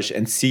garage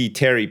and see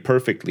Terry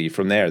perfectly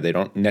from there. They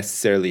don't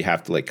necessarily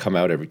have to like come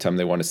out every time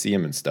they want to see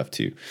him and stuff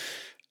too.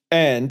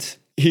 And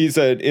he's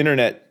an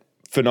internet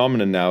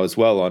phenomenon now as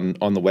well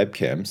on the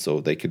webcam,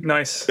 so they could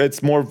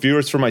it's more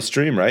viewers for my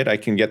stream, right? I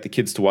can get the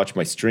kids to watch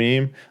my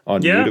stream on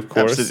mute, of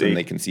course, absolutely. And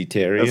they can see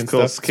Terry and stuff. Of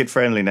course, kid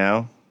friendly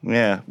now.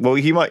 Yeah. Well,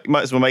 he might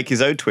as well make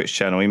his own Twitch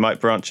channel. He might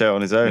branch out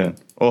on his own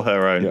or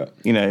her own. Yeah.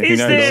 Who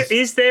knows?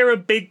 Is there a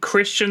big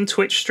Christian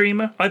Twitch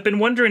streamer? I've been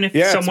wondering if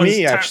someone's it's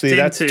me, tapped actually.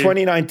 That's into...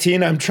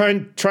 2019. I'm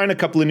trying a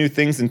couple of new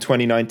things in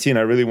 2019.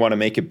 I really want to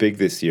make it big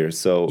this year.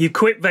 So you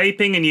quit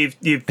vaping and you've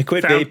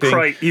quit found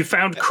vaping. You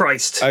found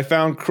Christ. I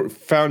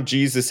found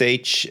Jesus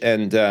H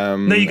and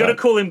no, you got to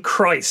call him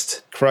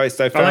Christ.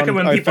 Christ. I like it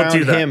when people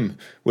do that. Him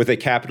with a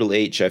capital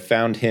H. I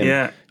found him.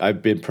 Yeah.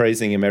 I've been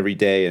praising him every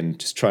day and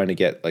just trying to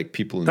get like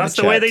people in That's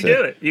the the way chat they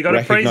do it. You got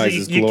to praise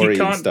his glory.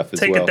 You can't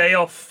take a day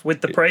off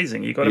with the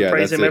praising. You got to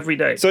praise him every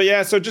day. So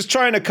so just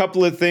trying a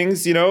couple of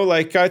things.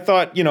 Like I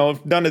thought,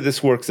 if none of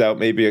this works out,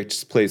 maybe I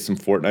just play some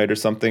Fortnite or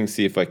something.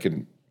 See if I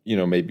can,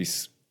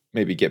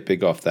 maybe get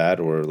big off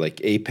that, or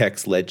like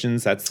Apex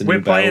Legends. That's the new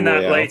battle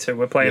royale.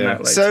 We're playing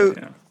that later. So,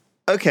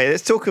 okay,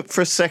 let's talk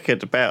for a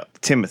second about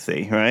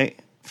Timothy, right?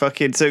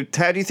 So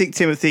how do you think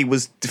Timothy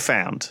was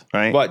found,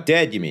 right? What,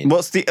 dead, you mean?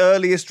 What's the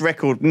earliest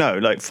record? No,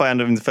 like found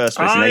in the first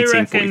place in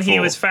 1844. I reckon he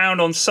was found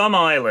on some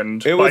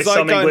island It was by like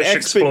some English an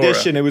expedition.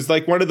 explorer. It was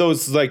like one of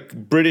those like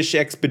British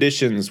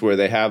expeditions where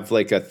they have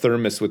like a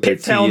thermos with their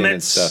tea in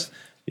and stuff.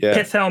 Yeah.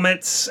 Pith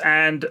helmets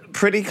and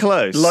pretty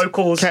close.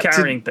 Locals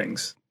carrying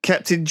things.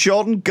 Captain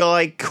John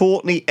Guy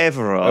Courtney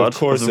Everard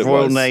of the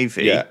Royal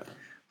Navy. Yeah.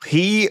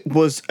 He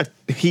was I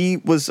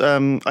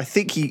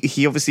think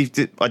he obviously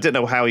did, I don't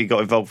know how he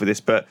got involved with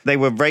this, but they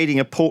were raiding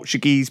a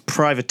Portuguese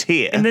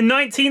privateer in the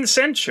 19th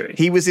century.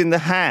 He was in the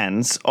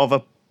hands of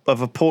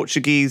a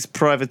Portuguese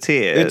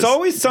privateer. It's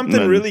always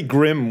something really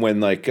grim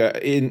when like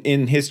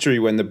in history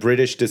when the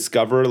British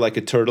discover like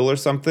a turtle or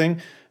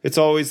something. It's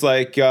always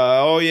like,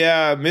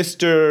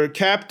 Mr.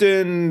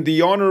 Captain,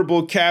 the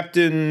Honourable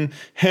Captain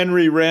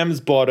Henry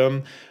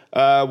Ramsbottom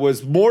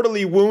was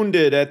mortally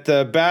wounded at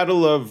the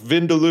Battle of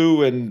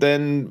Vindaloo, and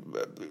then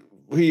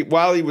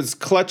while he was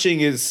clutching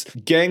his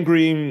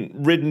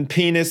gangrene-ridden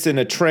penis in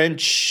a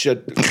trench,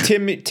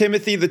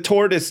 Timothy the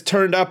tortoise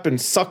turned up and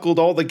suckled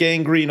all the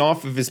gangrene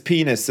off of his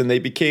penis, and they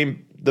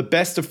became the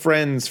best of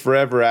friends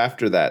forever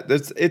after that.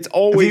 It's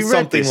always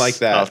something like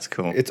that.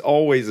 Article? It's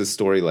always a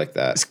story like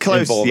that. It's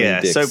close, involving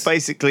yeah. dicks. So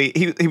basically,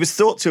 he was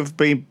thought to have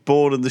been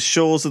born on the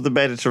shores of the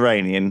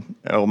Mediterranean,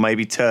 or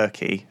maybe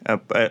Turkey,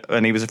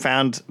 and he was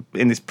found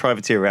in this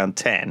privateer around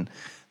 10.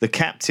 The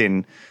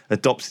captain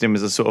adopted him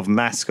as a sort of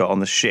mascot on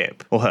the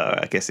ship, or her,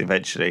 I guess,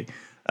 eventually.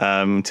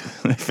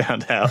 They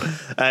found out,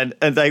 and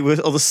they were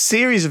on a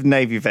series of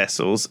Navy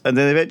vessels, and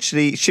then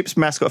eventually ship's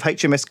mascot of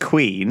HMS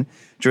Queen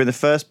during the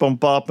first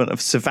bombardment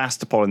of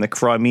Sevastopol in the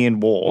Crimean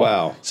War.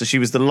 Wow! So she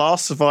was the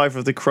last survivor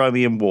of the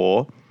Crimean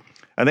War,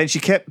 and then she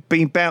kept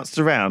being bounced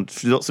around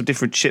for lots of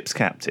different ships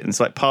captains,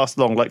 like passed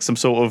along like some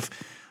sort of,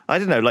 I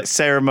don't know, like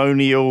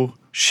ceremonial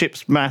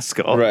ship's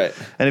mascot. Right.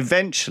 And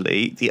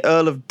eventually, the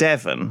Earl of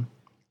Devon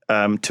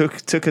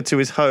took her to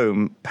his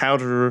home,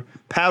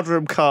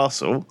 Powderham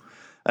Castle,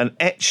 and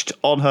etched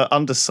on her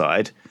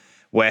underside,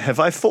 "Where have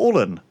I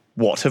fallen?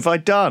 What have I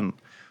done?"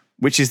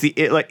 Which is the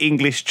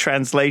English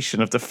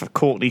translation of the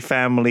Courtney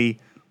family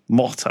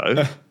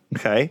motto.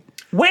 Okay.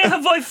 Where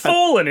have I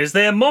fallen is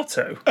their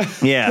motto.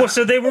 Yeah. Well,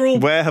 so they were all.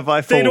 Where have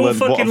I They'd fallen? all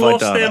fucking what have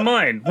lost I done? their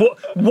mind.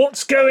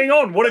 What's going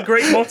on? What a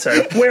great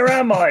motto. Where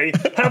am I?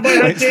 Have I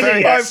had dinner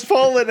I've yet?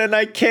 fallen and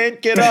I can't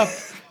get up.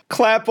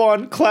 Clap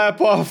on,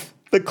 clap off.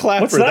 The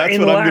clapper. What's that That's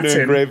in what I'm going to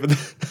Latin?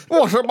 engrave.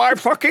 What am I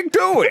fucking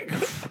doing?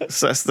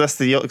 So that's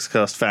the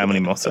Yogscast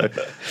family motto.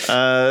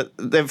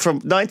 Then from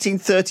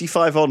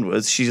 1935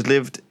 onwards, she's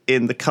lived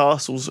in the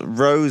castle's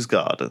rose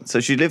garden. So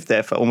she lived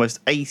there for almost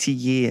 80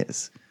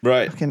 years.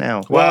 Right. Fucking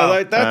hell. Well, Wow.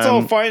 like, that's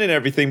all fine and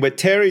everything, but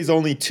Terry's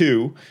only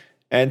 2,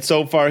 and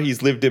so far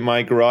he's lived in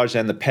my garage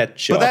and the pet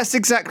shop. But that's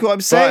exactly what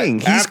I'm saying.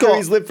 But He's after got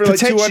he's lived for like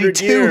potentially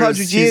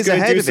 200 years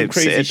ahead gonna do of some him.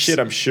 crazy Sips. shit,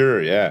 I'm sure.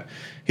 Yeah,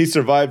 he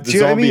survived the Do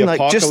you know what I zombie mean? Like,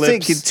 apocalypse. just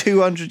think in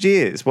 200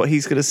 years what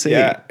he's going to see.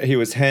 Yeah, he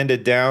was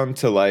handed down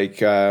to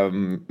like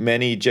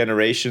many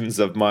generations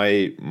of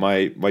my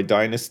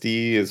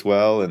dynasty as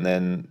well, and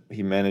then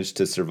he managed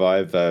to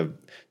survive a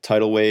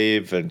tidal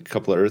wave and a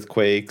couple of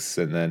earthquakes,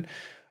 and then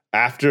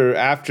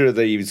after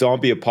the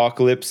zombie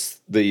apocalypse,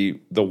 the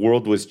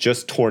world was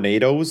just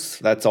tornadoes.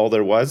 That's all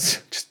there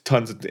was. Just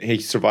tons of. He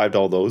survived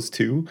all those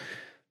too.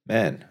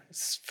 Man,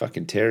 it's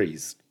fucking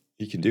Terry's.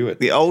 He can do it.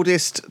 The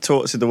oldest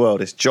tortoise in the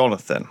world is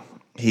Jonathan.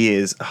 He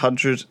is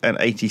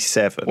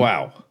 187.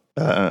 Wow.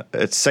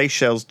 A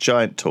Seychelles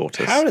giant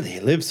tortoise. How do they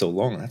live so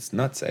long? That's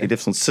nuts. Eh? He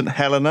lives on St.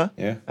 Helena.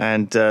 Yeah.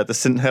 And the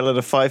St. Helena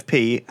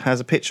 5p has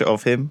a picture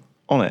of him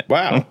on it.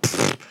 Wow.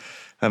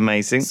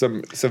 Amazing.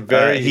 Some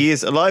very. He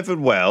is alive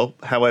and well.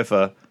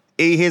 However,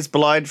 he is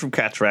blind from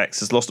cataracts,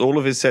 has lost all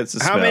of his sense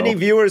of smell. How many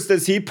viewers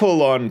does he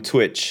pull on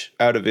Twitch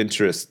out of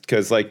interest?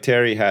 Because like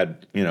Terry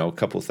had, a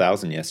couple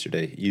thousand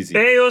yesterday. Easy.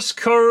 Eos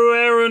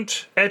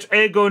corruerunt et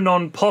ego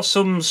non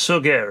possum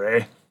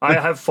sugere. I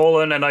have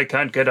fallen and I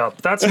can't get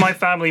up. That's my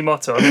family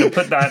motto. I'm going to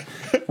put that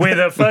with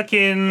a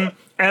fucking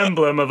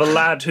emblem of a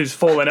lad who's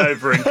fallen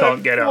over and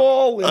can't get up.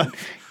 Fallen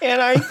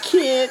and I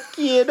can't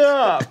get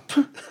up.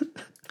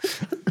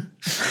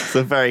 It's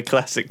a very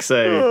classic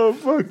saying. Oh,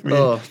 fuck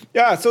me.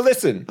 Yeah, so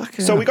listen.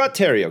 So we got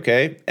Terry,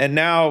 okay? And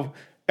now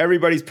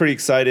everybody's pretty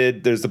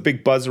excited. There's a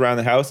big buzz around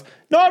the house.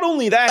 Not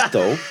only that,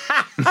 though.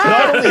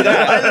 Not only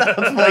that.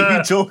 I love how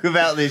you talk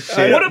about this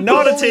shit. What a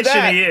Not only politician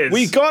that, he is.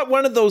 we got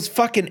one of those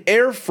fucking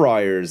air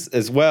fryers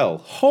as well.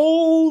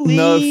 Holy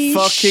No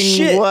fucking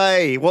shit.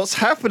 way. What's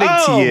happening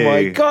to Oh you?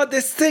 my god,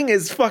 this thing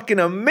is fucking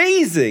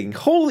amazing.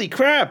 Holy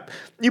crap.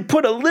 You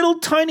put a little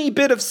tiny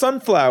bit of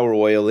sunflower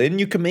oil in,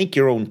 you can make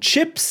your own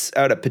chips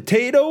out of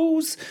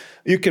potatoes.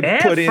 You can Air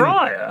put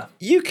fryer?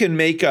 You can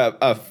make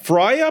a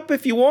fry up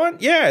if you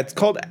want. Yeah, it's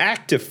called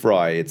Active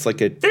Fry. It's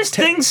like a This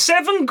thing's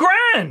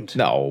 $7,000.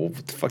 No,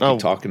 what the fuck are you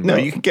talking No,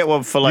 about? you can get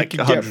one for like You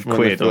can get 100 one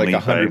quid for on like eBay.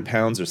 100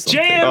 pounds or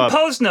something. JM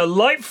Posner,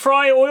 light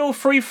fry,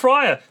 oil-free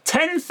fryer,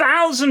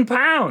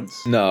 £10,000.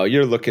 No,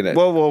 you're looking at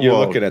Whoa. You're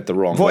looking at the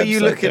wrong. What are you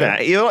website looking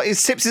there. at?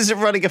 Sips isn't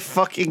running a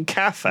fucking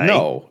cafe.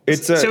 No,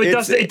 it's a. So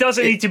it's- it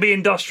doesn't need to be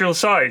industrial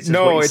size. Is what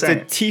No, you're it's saying.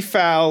 a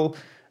Tefal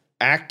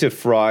Active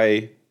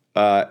Fry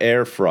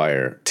air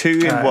fryer.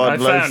 2-in-1 I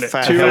low found it.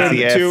 fat Two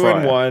healthy air in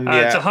fryer. one.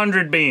 It's Yeah,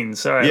 100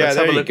 beans. All right, yeah. let's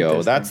There have a you look at go.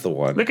 this That's thing. the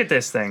one. Look at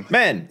this thing.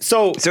 Man,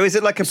 so So is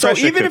it like a so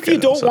pressure even if cooker you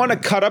or don't want to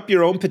something? cut up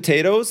your own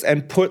potatoes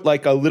and put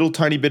like a little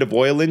tiny bit of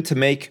oil in to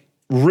make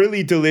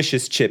really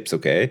delicious chips,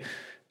 okay?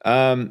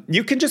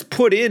 You can just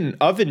put in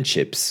oven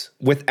chips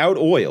without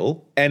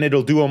oil and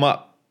it'll do them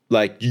up,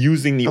 like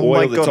using the Oh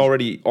my oil that's God.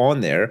 already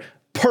on there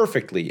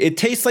perfectly. It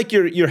tastes like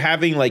you're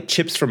having like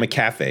chips from a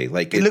cafe.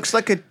 Like It looks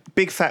like a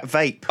big fat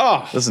vape,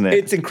 Oh, doesn't it?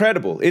 It's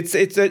incredible.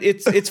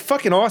 It's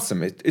fucking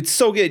awesome. It's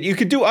so good. You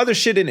could do other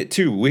shit in it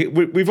too.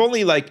 We've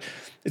only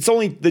it's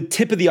only the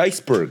tip of the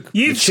iceberg.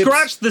 You've The chips-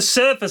 scratched the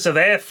surface of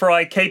air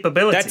fry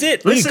capability. That's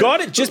it. Listen, We got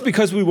it just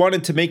because we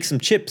wanted to make some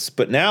chips,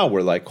 but now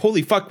we're like,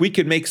 holy fuck, we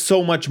could make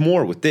so much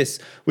more with this.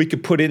 We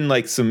could put in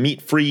like some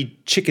meat-free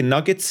chicken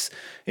nuggets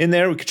in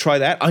there. We could try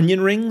that.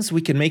 Onion rings,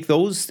 we can make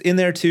those in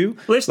there too.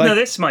 Listen to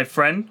this, my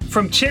friend.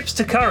 From chips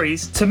to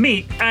curries to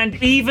meat and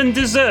even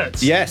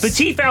desserts. Yes. The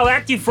Tefal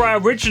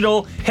ActiFry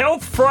Original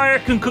Health Fryer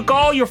can cook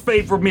all your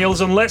favorite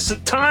meals in less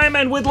time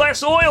and with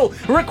less oil,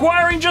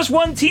 requiring just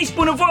 1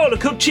 teaspoon of oil to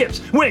cook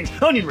chips, wings,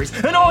 onion rings,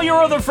 and all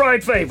your other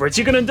fried favorites.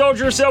 You can indulge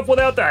yourself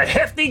without the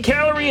hefty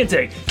calorie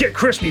intake. Get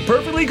crispy,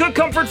 perfectly cooked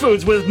comfort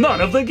foods with none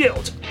of the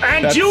guilt.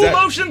 And dual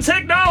motion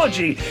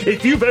technology.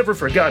 If you've ever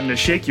forgotten to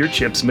shake your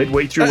chips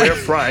midway through air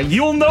frying,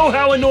 you'll know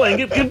how annoying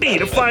it can be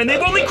to find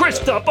they've only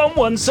crisped up on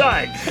one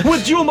side.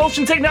 With dual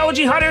motion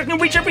technology, hot air can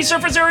reach every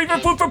surface area of your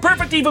food for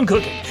perfect even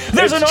cooking.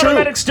 There's an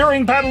automatic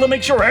stirring paddle to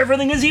make sure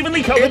everything is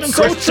evenly covered and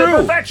cooked to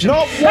perfection.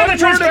 Not one And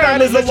the word of that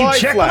transparent is lets a you lie,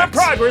 check Flax. the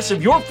progress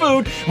of your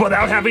food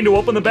without having to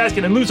open the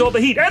basket and lose all the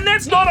heat. And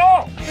that's not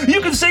all. You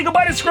can say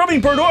goodbye to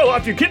scrubbing burnt oil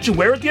off your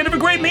kitchenware at the end of a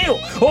great meal.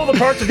 All the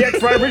parts of the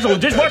ActiFry Original are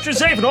dishwasher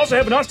safe and also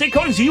have a non-stick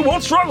coating so you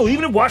won't struggle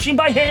even if washing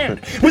by hand.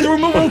 With a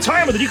removable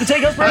timer that you can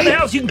take elsewhere in the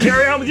house, you can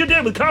carry on with your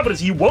day with confidence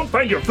so you won't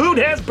find your food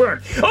has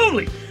burnt.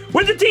 Only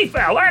with the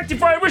Tefal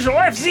ActiFry Original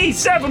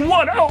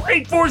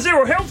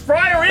FZ710-840 Health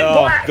Fryer in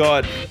black. Oh,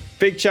 God.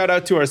 Big shout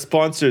out to our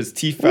sponsors,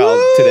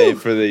 Tefal, today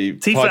for the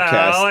Tefal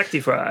podcast.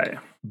 ActiFry.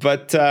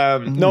 But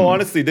no,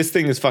 honestly, this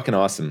thing is fucking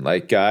awesome.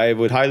 Like, I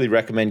would highly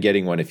recommend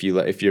getting one if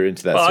you're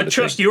into that Well, sort I of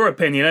trust thing. your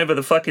opinion over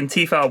the fucking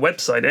Tefal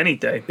website any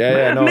day.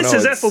 Yeah, no,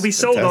 Mrs. no, F will be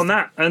sold on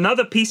fantastic. that.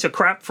 Another piece of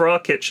crap for our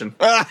kitchen.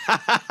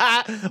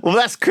 Well,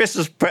 that's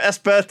that's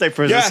birthday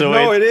present. Yeah, so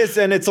no, it is,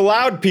 and it's a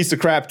loud piece of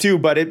crap too.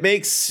 But it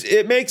makes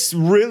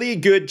really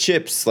good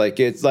chips. Like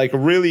it's like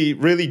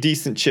really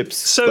decent chips.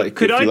 So like,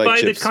 could if I you like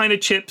buy chips. the kind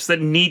of chips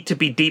that need to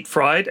be deep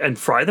fried and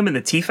fry them in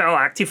the Tefal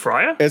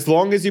ActiFryer? As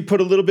long as you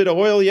put a little bit of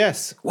oil,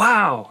 yes.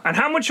 Wow. And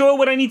how much oil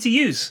would I need to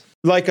use?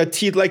 Like a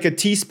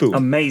teaspoon.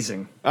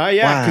 Amazing. Yeah,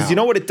 because Wow. you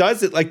know what it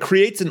does? It like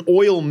creates an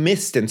oil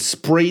mist and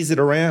sprays it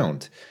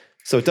around.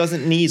 So it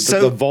doesn't need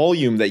the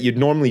volume that you'd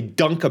normally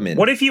dunk them in.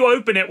 What if you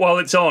open it while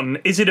it's on?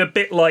 Is it a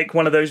bit like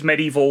one of those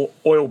medieval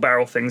oil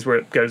barrel things where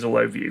it goes all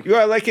over you?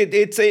 Yeah, like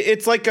it's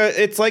like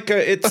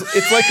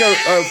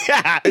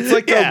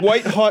a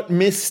white hot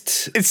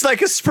mist. It's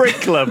like a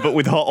sprinkler, but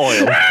with hot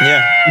oil.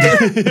 Yeah.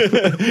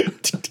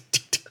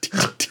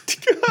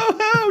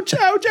 Ouch,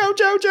 ouch,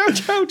 ouch, ouch,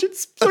 ouch, ouch.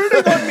 It's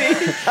burning on me.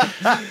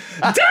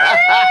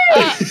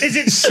 Is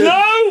it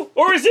snow?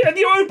 Or is it, have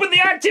you opened the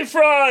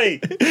ActiFry?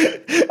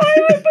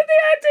 I opened the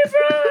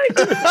ActiFry!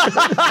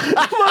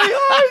 My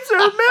eyes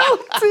are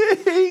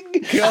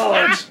melting.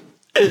 God.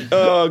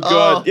 Oh,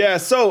 God. Yeah,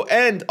 so,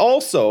 and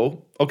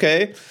also,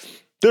 okay,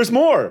 there's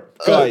more,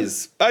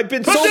 guys. I've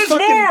been But so there's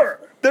fucking... more!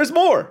 There's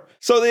more.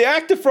 So the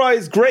ActiFry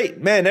is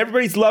great, man.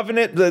 Everybody's loving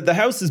it. The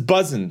house is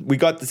buzzing. We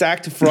got this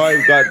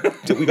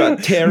ActiFry. We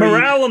got Terry.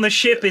 Morale on the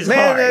ship is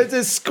Man, high.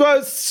 it's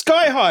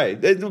sky high.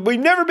 We've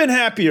never been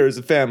happier as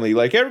a family.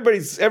 Like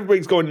everybody's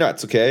going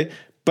nuts. Okay,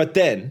 but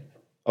then,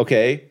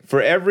 okay,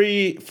 for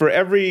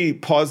every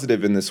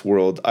positive in this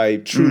world, I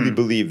truly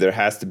believe there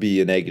has to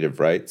be a negative,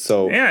 right?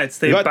 So Yeah, it's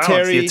the we got balance,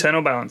 Terry, the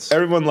eternal balance.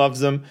 Everyone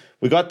loves them.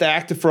 We got the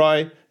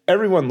ActiFry.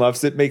 Everyone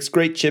loves it. Makes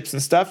great chips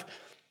and stuff.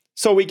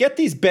 So we get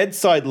these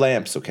bedside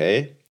lamps,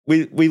 okay?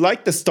 We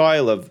like the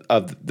style of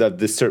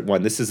this certain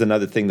one. This is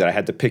another thing that I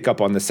had to pick up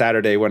on the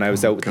Saturday when I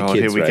was out with the kids.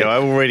 Here we right? go.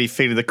 I'm already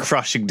feeling the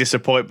crushing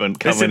disappointment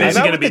coming Listen, in. It's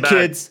I'm out gonna with be the bad.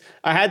 kids.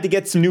 I had to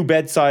get some new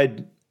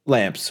bedside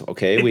lamps,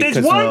 okay? If there's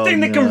 'cause- one thing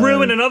that can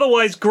ruin an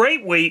otherwise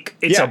great week,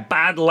 it's Yeah. a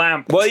bad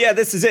lamp. Well, yeah,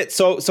 this is it.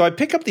 So I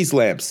pick up these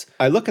lamps.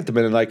 I look at them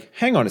and I'm like,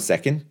 hang on a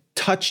second.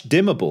 Touch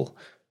dimmable.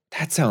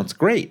 That sounds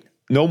great.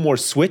 No more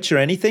switch or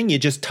anything. You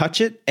just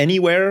touch it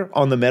anywhere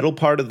on the metal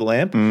part of the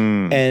lamp.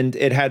 And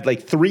it had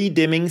like 3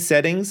 dimming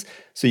settings.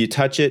 So you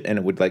touch it and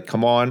it would like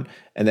come on,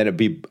 and then it'd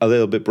be a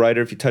little bit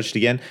brighter if you touched it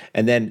again.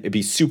 And then it'd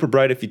be super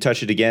bright if you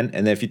touch it again.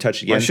 And then if you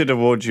touch it again, I should have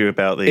warned you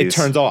about these. it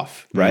turns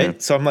off,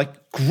 right? So I'm like,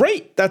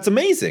 great, that's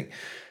amazing.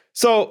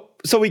 So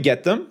we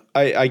get them.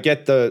 I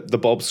get the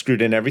bulb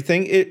screwed in and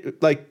everything.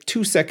 It like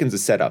 2 seconds of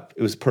setup.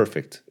 It was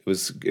perfect. It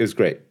was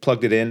great.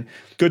 Plugged it in,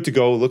 good to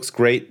go. Looks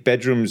great.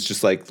 Bedroom's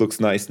just like looks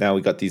nice now.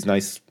 We got these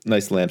nice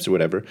lamps or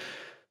whatever.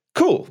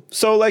 Cool.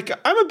 So like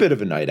I'm a bit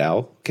of a night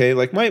owl. Okay,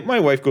 like my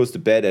wife goes to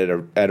bed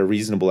at a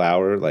reasonable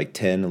hour, like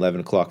 10,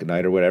 11 o'clock at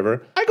night or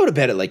whatever. I go to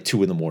bed at like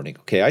 2 a.m.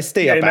 Okay, I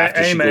stay up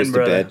after she goes to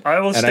brother. bed.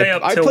 I will and stay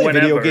up I till play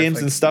whenever, video if games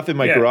I- and stuff in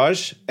my Yeah.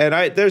 garage, and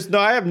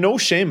I have no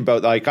shame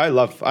about like I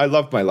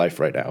love my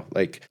life right now.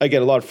 Like I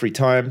get a lot of free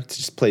time to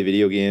just play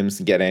video games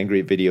and get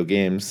angry at video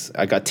games.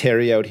 I got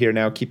Terry out here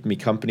now keeping me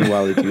company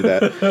while I do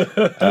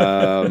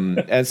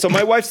that. And so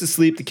my wife's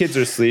asleep, the kids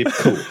are asleep.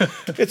 Cool.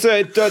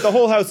 The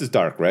whole house is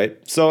dark, right?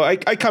 So I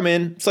come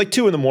in. It's like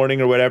 2 a.m.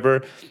 or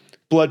whatever.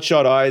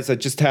 Bloodshot eyes. I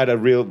just had a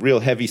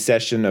real heavy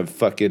session of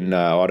fucking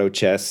auto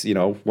chess. You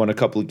know, won a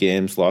couple of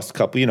games, lost a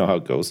couple. You know how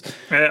it goes.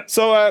 Yeah.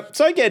 So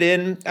I get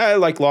in. I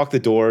like lock the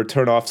door,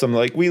 turn off some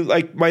my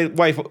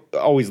wife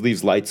always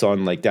leaves lights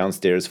on like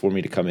downstairs for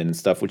me to come in and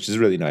stuff, which is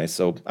really nice.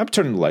 So I'm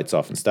turning the lights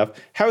off and stuff.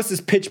 House is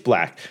pitch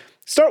black.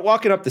 Start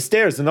walking up the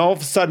stairs, and all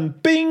of a sudden,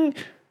 bing!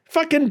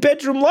 Fucking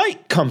bedroom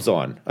light comes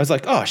on. I was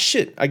like, oh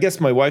shit! I guess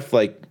my wife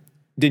like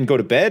didn't go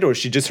to bed, or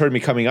she just heard me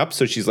coming up,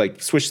 so she's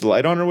like switched the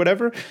light on or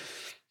whatever.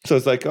 So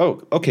it's like,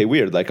 oh, okay,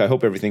 weird. Like, I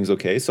hope everything's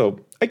okay.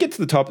 So I get to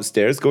the top of the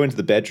stairs, go into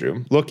the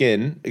bedroom, look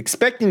in,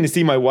 expecting to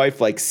see my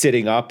wife like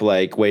sitting up,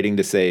 like waiting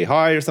to say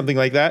hi or something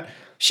like that.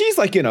 She's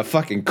like in a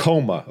fucking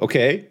coma,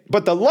 okay?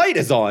 But the light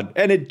is on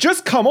and it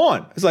just come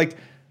on. It's like,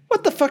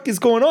 what the fuck is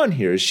going on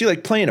here? Is she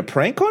like playing a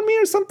prank on me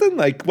or something?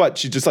 Like what?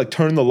 She just like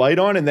turned the light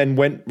on and then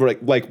went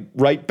like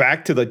right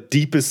back to the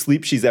deepest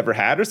sleep she's ever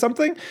had or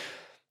something?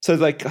 So I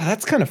was like, oh,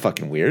 that's kind of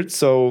fucking weird.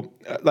 So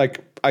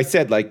like I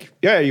said, like,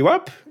 yeah, are you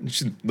up?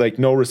 She, like,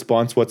 no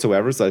response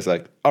whatsoever. So I was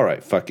like, all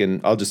right,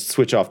 fucking, I'll just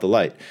switch off the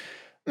light.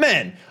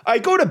 Man, I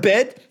go to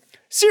bed,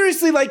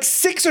 seriously, like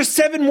 6 or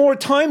 7 more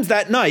times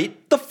that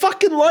night, the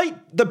fucking light,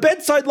 the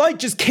bedside light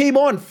just came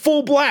on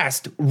full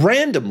blast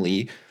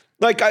randomly.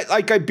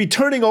 I'd be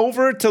turning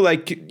over to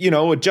like, you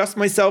know, adjust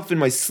myself in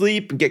my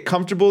sleep and get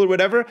comfortable or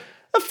whatever.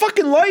 The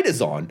fucking light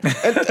is on.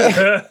 And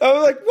I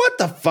was like, what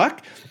the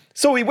fuck?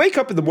 So we wake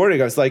up in the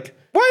morning. I was like,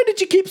 why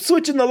did you keep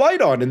switching the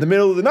light on in the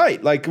middle of the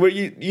night? Like, were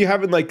you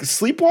having like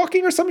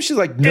sleepwalking or something? She's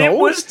like, no. It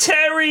was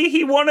Terry.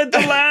 He wanted the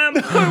lamp.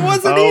 It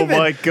wasn't even. Oh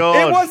my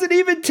God. It wasn't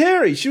even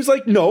Terry. She was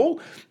like, no.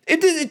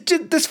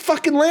 This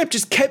fucking lamp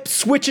just kept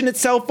switching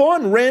itself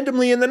on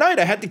randomly in the night.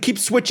 I had to keep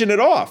switching it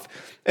off.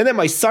 And then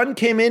my son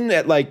came in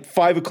at like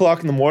 5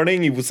 o'clock in the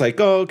morning. He was like,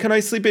 oh, can I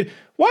sleep in?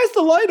 Why is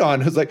the light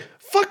on? I was like,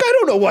 fuck, I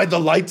don't know why the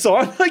light's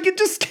on. Like, it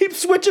just keeps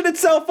switching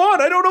itself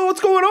on. I don't know what's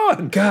going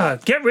on.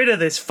 God, get rid of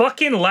this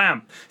fucking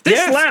lamp.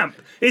 This lamp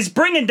is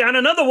bringing down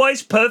an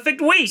otherwise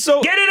perfect week.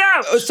 So, get it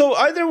out. So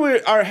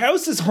either our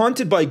house is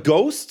haunted by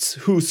ghosts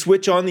who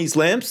switch on these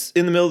lamps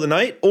in the middle of the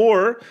night,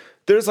 or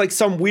there's like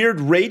some weird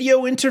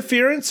radio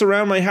interference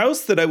around my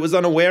house that I was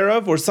unaware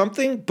of or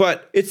something.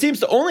 But it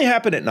seems to only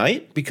happen at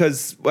night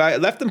because I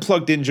left them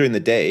plugged in during the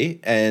day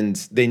and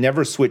they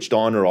never switched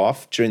on or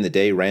off during the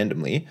day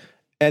randomly.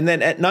 And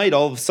then at night,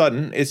 all of a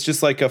sudden, it's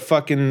just like a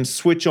fucking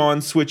switch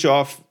on, switch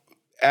off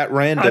at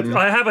random.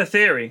 I have a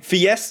theory.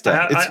 Fiesta.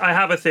 I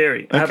have a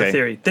theory. I have a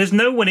theory. There's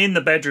no one in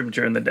the bedroom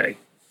during the day,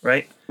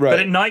 right? But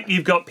at night,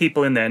 you've got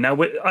people in there. Now,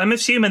 I'm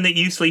assuming that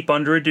you sleep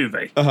under a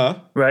duvet. Uh-huh.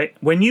 Right?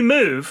 When you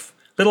move,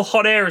 little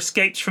hot air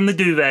escapes from the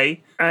duvet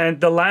and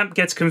the lamp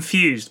gets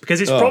confused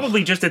because it's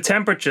probably just a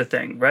temperature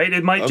thing, right?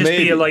 It might just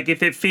be like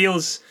if it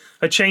feels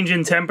a change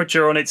in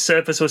temperature on its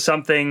surface or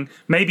something,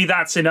 maybe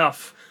that's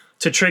enough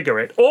to trigger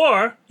it.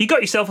 Or you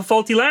got yourself a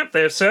faulty lamp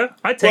there, sir.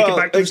 I'd take it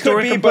back to the store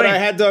and complain. But I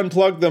had to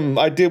unplug them.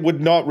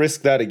 Would not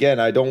risk that again.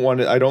 I don't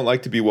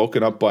like to be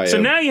woken up by it. So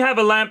now you have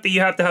a lamp that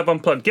you have to have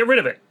unplugged. Get rid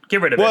of it. Get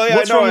rid of it.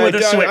 What's wrong with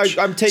the switch?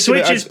 I'm taking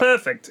switch is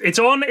perfect. It's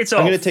on, it's off.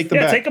 I'm going to take them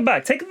back. Take them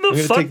back. Take them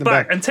the fuck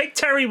back. And take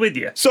Terry with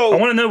you. So I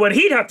want to know what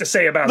he'd have to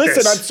say about this.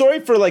 Listen, I'm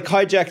sorry for like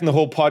hijacking the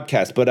whole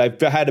podcast, but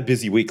I've had a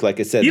busy week, like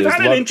I said. You've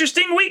had an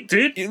interesting week,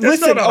 dude.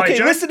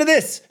 Listen to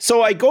this.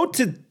 So I go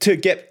to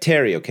get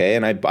Terry, okay?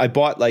 And I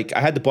bought I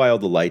had to buy all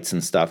the lights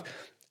and stuff.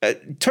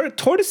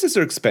 Tortoises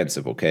are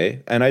expensive,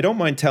 okay? And I don't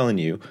mind telling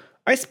you,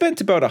 I spent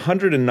about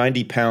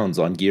 190 pounds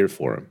on gear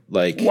for him.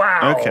 Like,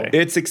 wow. Okay.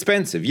 It's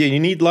expensive. Yeah, you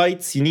need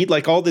lights. You need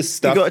like all this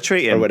stuff. You got to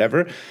treat him. Or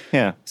whatever.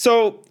 Yeah.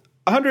 So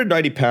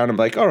 190 pound, I'm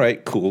like, all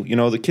right, cool. You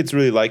know, the kids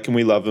really like him.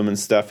 We love him and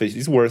stuff.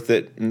 He's worth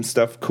it and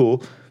stuff.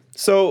 Cool.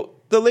 So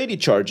the lady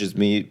charges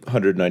me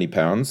 190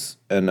 pounds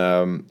and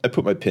I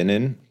put my pin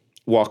in,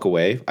 walk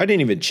away. I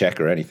didn't even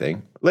check or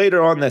anything.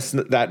 Later on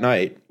that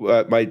night,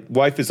 my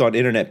wife is on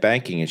internet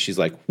banking and she's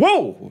like,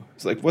 whoa.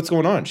 It's like, what's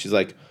going on? She's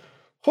like,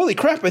 holy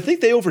crap, I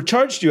think they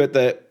overcharged you at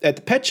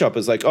the pet shop.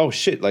 It's like, oh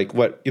shit, like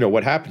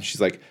what happened?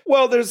 She's like,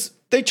 well,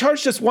 they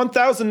charged us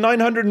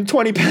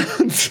 1,920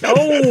 pounds.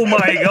 Oh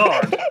my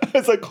God. I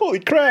was like, holy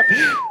crap,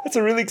 that's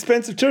a really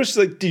expensive tour. She's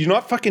like, did you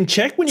not fucking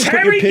check when you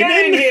Terry, put your pin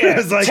get in here. I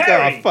was like,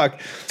 Terry, oh fuck.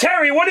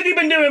 Terry, what have you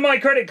been doing with my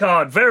credit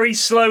card? Very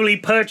slowly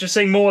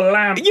purchasing more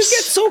lamps. You get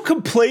so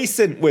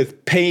complacent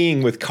with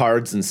paying with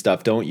cards and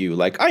stuff, don't you?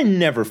 Like, I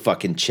never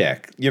fucking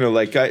check. You know,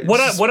 like what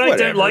I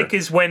don't like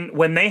is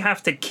when they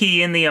have to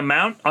key in the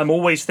amount, I'm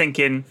always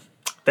thinking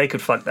they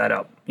could fuck that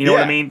up. You know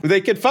what I mean?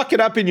 They could fuck it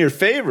up in your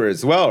favor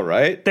as well,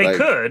 right? They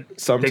could.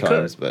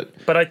 Sometimes, but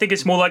I think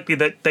it's more likely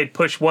that they'd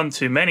push one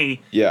too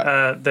many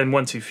than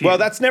one too few. Well,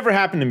 that's never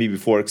happened to me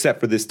before, except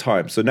for this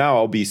time. So now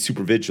I'll be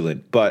super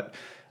vigilant. But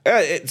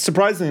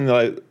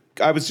surprisingly,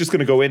 I was just going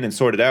to go in and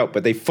sort it out,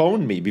 but they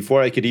phoned me before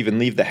I could even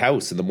leave the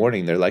house in the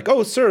morning. They're like,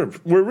 oh, sir,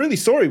 we're really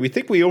sorry. We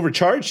think we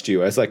overcharged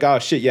you. I was like, oh,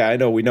 shit, yeah, I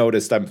know. We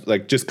noticed. I'm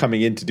like just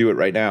coming in to do it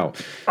right now.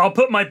 I'll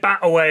put my bat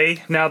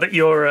away now that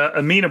you're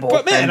amenable.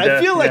 But man,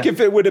 I feel like if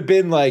it would have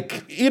been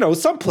like, you know,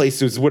 some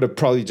places would have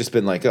probably just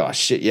been like, oh,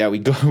 shit, yeah, we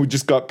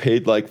just got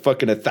paid like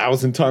fucking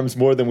 1,000 times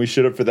more than we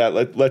should have for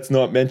that. Let's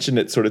not mention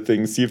it sort of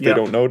thing. See if they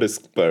don't notice.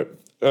 But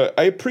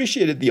I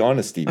appreciated the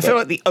honesty. I feel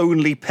like the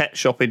only pet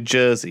shop in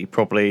Jersey,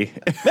 probably.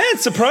 Man,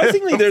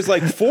 surprisingly, there's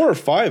like 4 or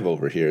 5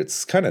 over here.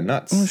 It's kind of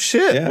nuts. Oh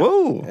shit! Yeah.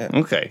 Whoa. Yeah.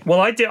 Okay. Well,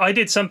 I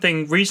did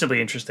something reasonably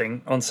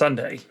interesting on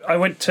Sunday. I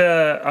went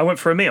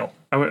for a meal.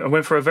 I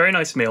went for a very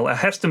nice meal at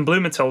Heston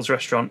Blumenthal's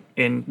restaurant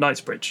in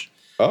Knightsbridge.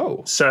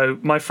 Oh. So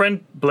my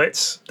friend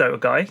Blitz, Dota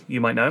guy, you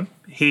might know,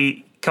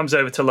 he comes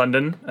over to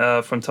London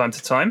from time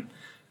to time.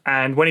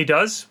 And when he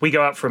does, we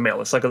go out for a meal.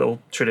 It's like a little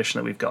tradition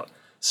that we've got.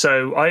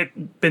 So I've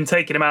been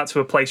taking him out to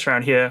a place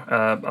around here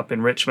up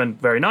in Richmond.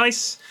 Very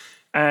nice.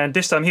 And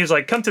this time he was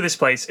like, come to this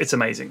place. It's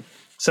amazing.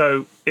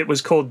 So it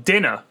was called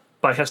Dinner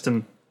by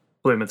Heston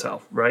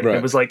Blumenthal, right?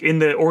 It was like in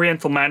the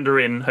Oriental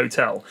Mandarin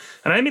Hotel.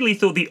 And I immediately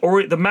thought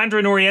the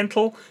Mandarin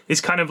Oriental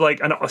is kind of like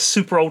a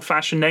super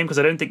old-fashioned name, because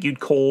I don't think you'd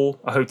call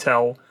a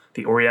hotel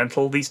the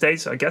Oriental these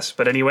days, I guess.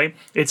 But anyway,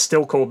 it's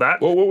still called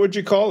that. Well, what would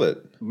you call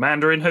it?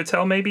 Mandarin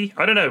Hotel, maybe?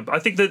 I don't know. I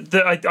think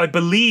that I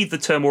believe the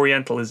term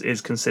Oriental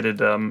is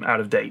considered out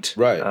of date.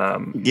 Right.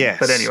 Yes,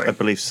 but anyway, I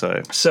believe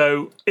so.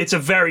 So it's a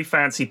very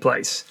fancy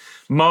place.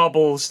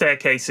 Marble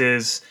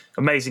staircases,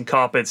 amazing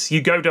carpets.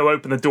 You go to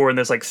open the door and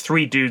there's like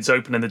 3 dudes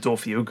opening the door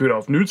for you. Good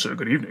afternoon, sir.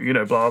 Good evening. You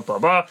know, blah, blah,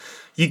 blah.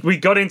 We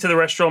got into the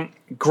restaurant.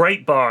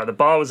 Great bar. The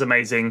bar was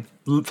amazing.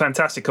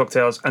 Fantastic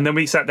cocktails. And then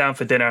we sat down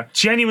for dinner.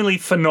 Genuinely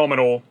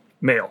phenomenal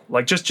meal.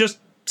 Like just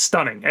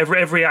stunning.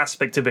 Every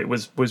aspect of it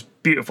was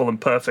beautiful and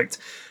perfect.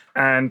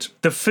 And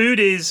the food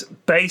is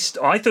based,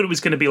 I thought it was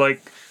going to be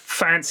like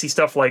fancy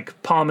stuff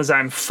like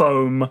Parmesan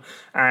foam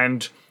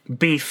and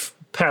beef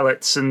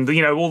pellets and,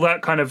 you know, all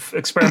that kind of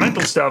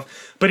experimental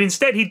stuff. But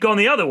instead, he'd gone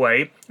the other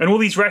way, and all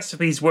these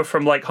recipes were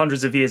from like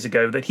hundreds of years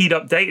ago that he'd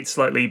updated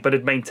slightly, but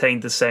had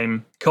maintained the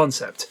same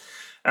concept.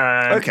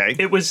 Okay.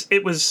 It was.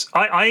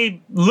 I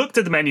looked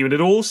at the menu and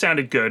it all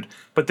sounded good,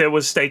 but there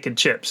was steak and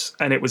chips,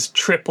 and it was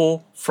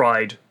triple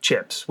fried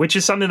chips, which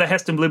is something that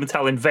Heston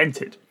Blumenthal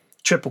invented.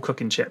 Triple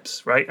cooking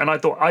chips, right? And I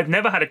thought, I've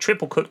never had a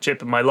triple cooked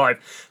chip in my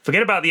life.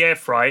 Forget about the air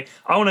fry.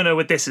 I want to know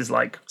what this is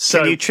like. So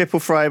can you triple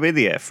fry with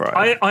the air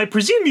fryer? I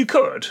presume you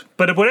could,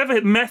 but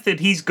whatever method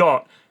he's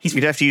got,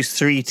 you'd have to use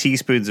 3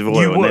 teaspoons of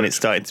oil, and then it's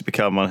starting to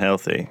become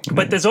unhealthy.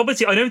 But there's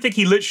obviously, I don't think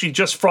he literally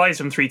just fries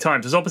them 3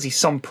 times. There's obviously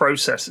some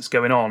process that's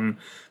going on.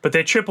 But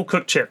they're triple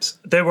cooked chips.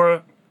 They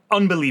were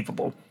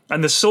unbelievable.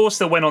 And the sauce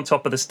that went on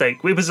top of the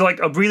steak, it was like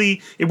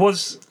it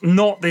was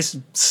not this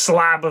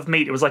slab of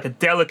meat. It was like a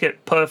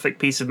delicate, perfect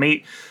piece of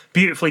meat,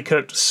 beautifully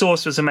cooked.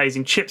 Sauce was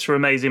amazing. Chips were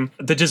amazing.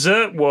 The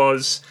dessert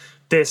was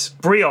this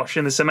brioche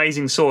in this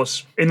amazing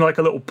sauce in like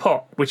a little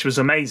pot, which was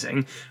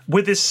amazing,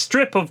 with this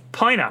strip of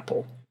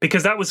pineapple.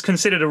 Because that was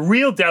considered a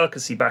real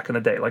delicacy back in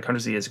the day, like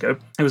hundreds of years ago.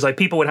 It was like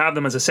people would have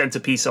them as a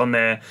centerpiece on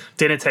their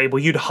dinner table.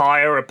 You'd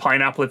hire a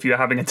pineapple if you were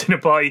having a dinner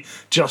party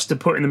just to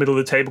put in the middle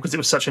of the table because it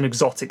was such an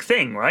exotic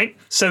thing, right?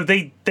 So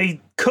they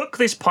cook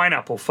this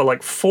pineapple for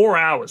like 4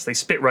 hours. They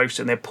spit roast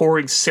it and they're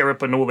pouring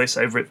syrup and all this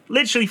over it.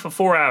 Literally for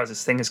 4 hours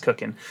this thing is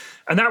cooking.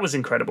 And that was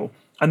incredible.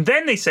 And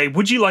then they say,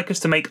 would you like us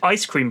to make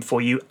ice cream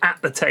for you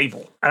at the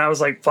table? And I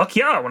was like, fuck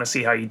yeah, I want to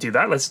see how you do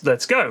that.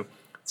 Let's go.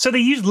 So they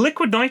used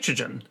liquid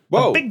nitrogen,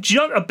 a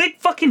big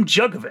fucking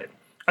jug of it,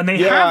 and they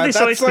have this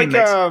ice cream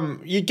mix.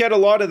 You get a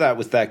lot of that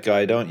with that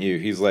guy, don't you?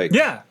 He's like,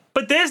 yeah,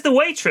 but there's the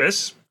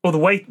waitress or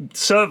the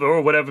server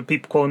or whatever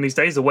people call him these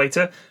days, the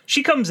waiter.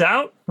 She comes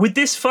out with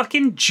this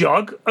fucking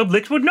jug of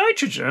liquid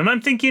nitrogen, and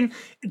I'm thinking,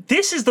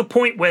 this is the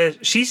point where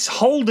she's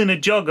holding a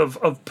jug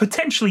of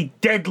potentially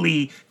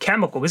deadly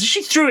chemical. Because if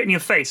she threw it in your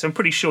face, I'm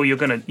pretty sure you're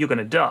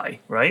gonna die,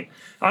 right?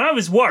 And I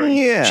was worried.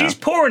 Yeah. She's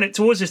pouring it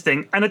towards this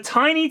thing, and a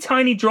tiny,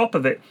 tiny drop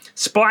of it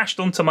splashed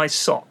onto my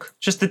sock.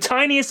 Just the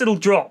tiniest little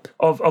drop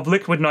of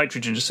liquid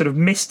nitrogen just sort of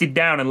misted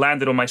down and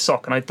landed on my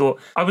sock. And I thought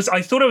I was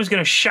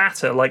going to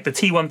shatter like the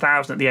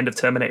T-1000 at the end of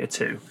Terminator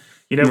 2.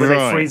 You know, where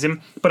they freeze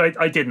him. But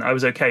I didn't. I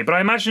was okay. But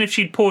I imagine if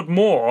she'd poured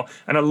more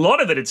and a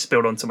lot of it had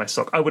spilled onto my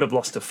sock, I would have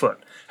lost a foot.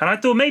 And I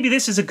thought maybe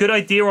this is a good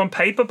idea on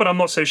paper, but I'm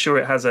not so sure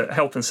it has a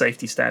health and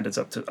safety standards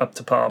up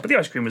to par. But the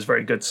ice cream was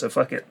very good, so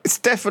fuck it. It's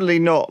definitely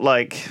not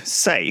like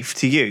safe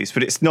to use,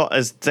 but it's not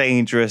as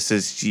dangerous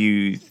as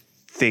you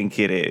think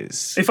it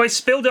is. If I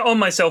spilled it on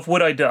myself,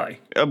 would I die?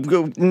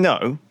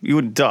 No, you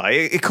wouldn't die.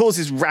 It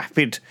causes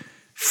rapid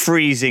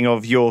freezing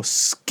of your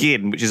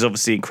skin, which is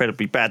obviously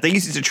incredibly bad. They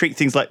use it to treat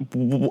things like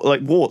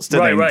warts,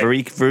 don't they? Right.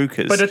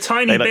 Verrucas. But a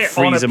tiny bit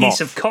on a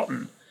piece of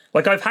cotton.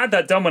 Like I've had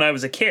that done when I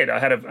was a kid. I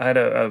had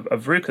a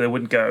verruca that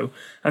wouldn't go,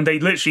 and they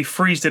literally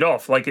freezed it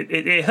off. Like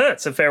it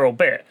hurts a fair old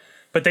bit,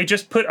 but they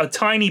just put a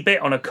tiny bit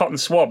on a cotton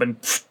swab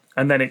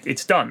and then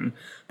it's done.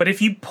 But if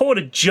you poured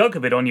a jug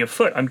of it on your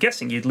foot, I'm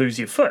guessing you'd lose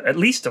your foot. At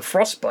least a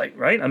frostbite,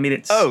 right? I mean,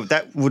 it's... Oh,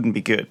 that wouldn't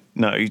be good.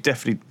 No, you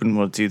definitely wouldn't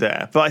want to do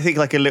that. But I think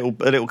like a little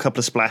couple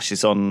of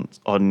splashes on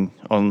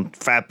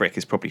fabric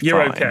is probably fine.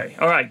 You're okay.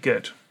 All right,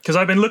 good. Because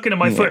I've been looking at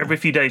my foot every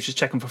few days just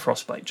checking for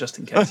frostbite, just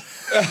in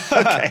case.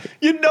 Okay.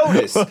 You'd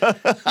notice.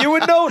 You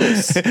would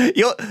notice.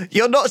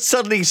 You're not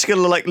suddenly just going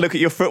to like look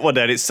at your foot one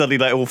day and it's suddenly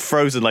like all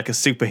frozen like a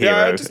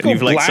superhero. Just and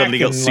you've like suddenly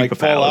got superpowers. Like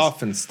fall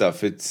off and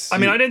stuff. I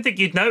mean, I don't think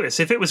you'd notice.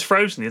 If it was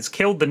frozen, it's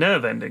killed the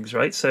nerve endings,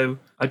 right? So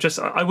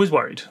I was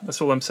worried.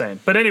 That's all I'm saying.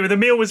 But anyway, the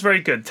meal was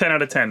very good. 10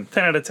 out of 10.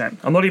 10 out of 10.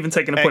 I'm not even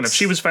taking a point of.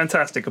 She was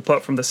fantastic,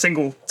 apart from the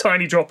single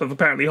tiny drop of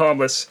apparently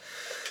harmless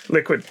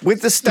liquid.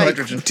 With the steak,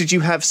 nitrogen. did you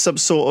have some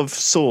sort of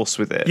sauce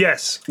with it?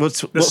 Yes. What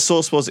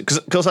sauce was it?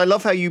 Because I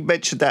love how you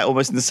mentioned that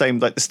almost in the same,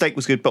 like the steak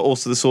was good, but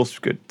also the sauce was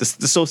good. The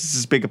sauce is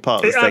as big a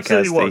part of the steak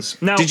absolutely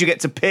was. Now, did you get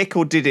to pick,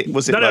 or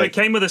was it? No, it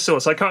came with a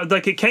sauce.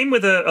 It came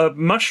with a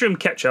mushroom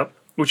ketchup,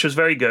 which was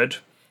very good.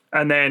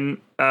 And then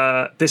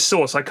this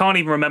sauce, I can't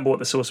even remember what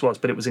the sauce was,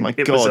 but it was was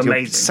amazing.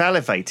 You're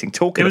salivating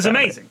talking. It was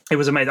about amazing. It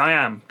was amazing. I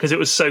am, because it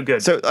was so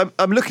good. So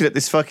I'm looking at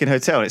this fucking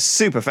hotel, and it's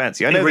super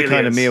fancy. I know really the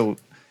kind of is. meal.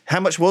 How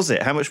much was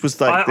it? How much was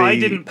I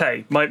didn't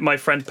pay. My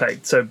friend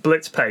paid. So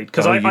Blitz paid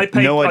because I paid.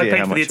 No idea I paid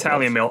how for much the it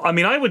Italian meal. I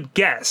mean, I would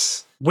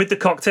guess with the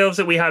cocktails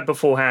that we had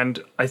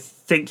beforehand, I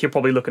think you're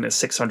probably looking at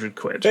 600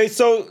 quid. Hey,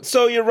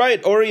 so you're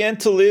right.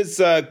 Oriental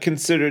is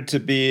considered to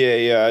be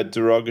a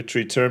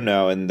derogatory term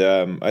now, and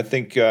I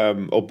think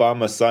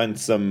Obama signed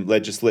some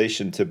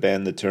legislation to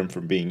ban the term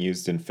from being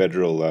used in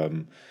federal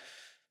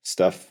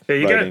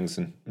writings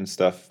and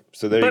stuff.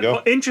 So there you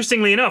go.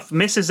 Interestingly enough,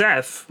 Mrs.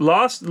 F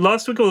last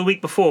week or the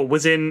week before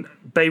was in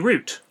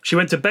Beirut. She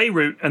went to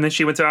Beirut and then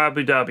she went to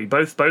Abu Dhabi,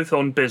 both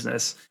on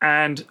business.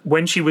 And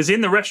when she was in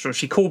the restaurant,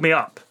 she called me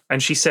up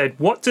and she said,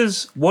 "What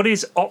is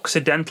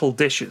Occidental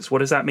dishes? What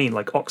does that mean?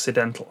 Like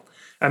Occidental?"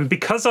 And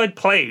because I'd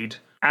played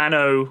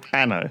Anno,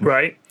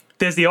 right?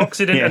 There's the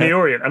Occident and the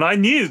Orient, and I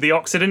knew the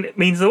Occident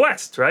means the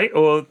West, right?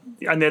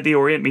 And the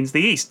Orient means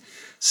the East.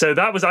 So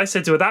I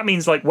said to her, that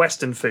means like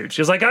Western food.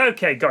 She was like,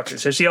 okay, gotcha.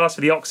 So she asked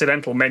for the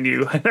Occidental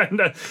menu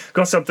and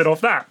got something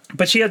off that.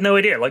 But she had no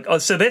idea.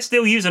 So they're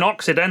still using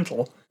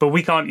Occidental, but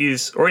we can't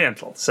use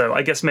Oriental. So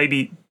I guess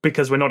maybe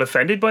because we're not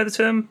offended by the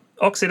term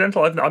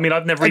Occidental. I've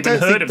never even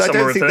heard of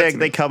someone referred to them. I don't think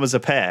they come as a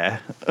pair.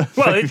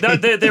 Well,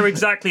 they're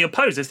exactly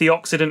opposed. It's the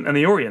Occident and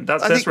the Orient.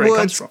 That's where it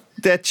comes from.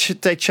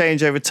 They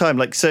change over time.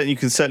 Like certainly you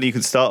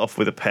can start off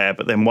with a pair,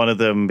 but then one of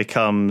them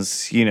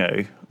becomes,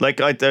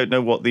 like I don't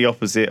know what the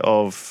opposite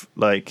of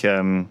like.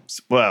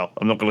 Well,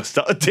 I'm not going to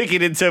start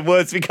digging into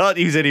words we can't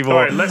use anymore. All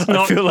right,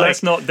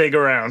 let's not dig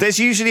around. There's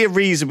usually a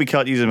reason we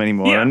can't use them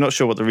anymore. Yeah. I'm not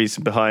sure what the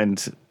reason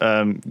behind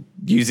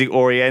using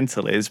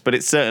Oriental is, but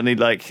it's certainly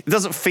it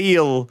doesn't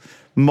feel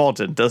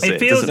modern, does it? It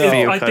feels.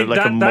 I think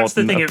that's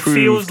the thing. It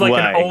feels like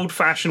an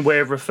old-fashioned way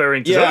of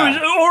referring to. Yeah.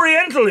 Oh,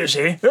 Oriental, is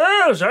he?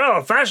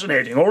 Oh,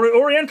 fascinating.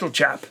 Oriental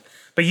chap.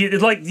 But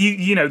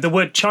the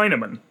word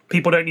Chinaman.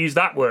 People don't use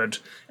that word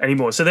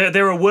anymore. So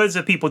there are words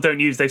that people don't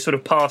use. They've sort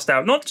of passed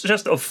out, not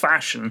just of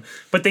fashion,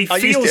 but they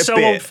feel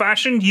so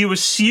old-fashioned. You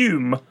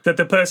assume that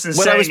the person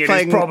saying it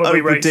is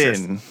probably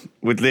racist.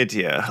 With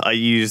Lydia, I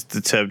used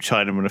the term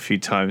Chinaman a few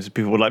times.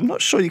 People were like, "I'm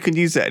not sure you can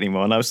use it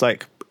anymore," and I was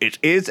like, "It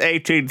is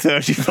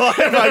 1835.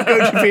 I'm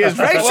going to be as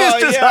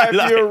racist as I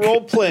like." If you're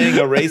role-playing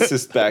a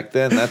racist back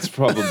then, that's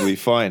probably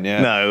fine,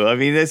 yeah. No, I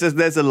mean,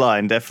 there's a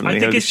line, definitely. I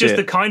think it's just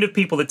the kind of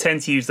people that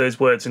tend to use those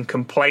words and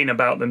complain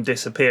about them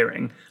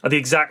disappearing are the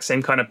exact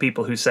same kind of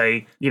people who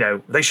say,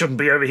 they shouldn't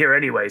be over here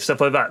anyway, stuff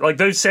like that. Like,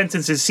 those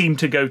sentences seem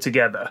to go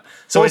together.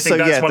 So also, I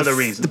think that's one of the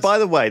reasons. By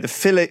the way, the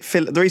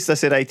reason I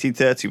said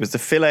 1830 was the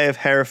fillet of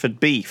Hereford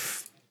beef.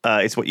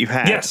 Is what you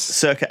had,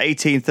 circa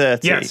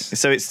 1830. Yes.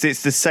 So it's the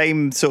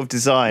same sort of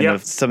design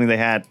of something they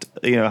had,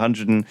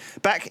 100 and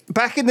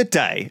back in the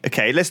day.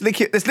 Okay, let's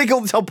link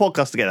all this whole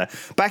podcast together.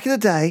 Back in the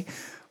day,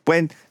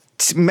 when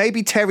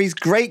maybe Terry's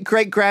great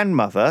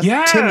grandmother,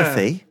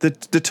 Timothy,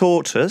 the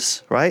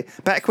tortoise, right?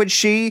 Back when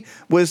she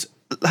was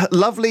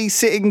lovely,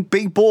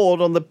 being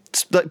born on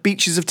the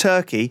beaches of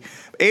Turkey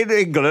in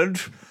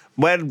England,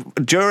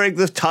 during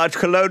the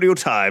colonial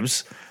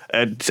times.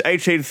 At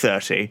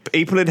 1830,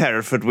 people in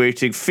Hereford were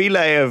eating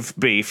filet of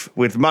beef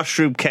with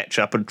mushroom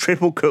ketchup and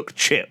triple cooked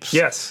chips.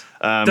 Yes.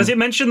 Does it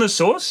mention the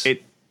sauce?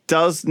 It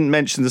doesn't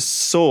mention the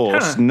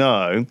sauce,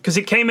 no. Because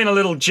it came in a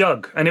little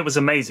jug and it was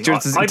amazing. I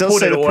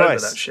poured it all over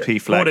that shit.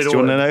 P-Flax. Do you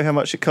want to know how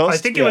much it cost? I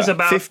think it was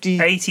about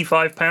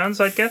 £85,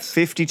 I guess.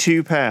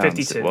 £52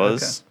 52, it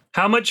was. Okay.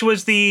 How much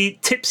was the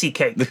tipsy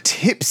cake? The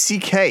tipsy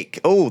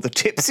cake. Oh, the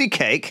tipsy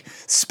cake,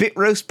 spit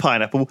roast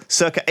pineapple,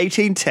 circa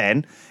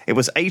 1810. It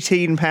was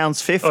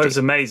 £18.50. Oh, it was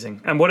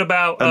amazing. And what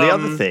about... And the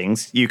other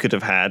things you could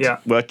have had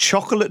were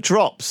chocolate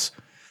drops.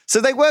 So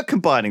they were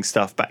combining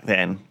stuff back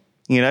then,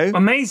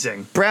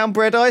 Amazing. Brown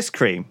bread ice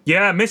cream.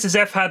 Yeah, Mrs.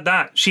 F had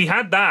that. She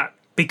had that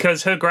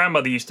because her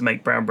grandmother used to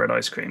make brown bread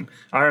ice cream.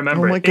 I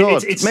remember it. Oh, my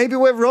God. Maybe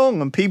we're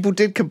wrong and people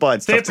did combine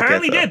stuff together. They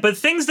apparently did, but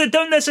things that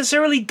don't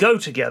necessarily go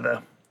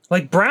together.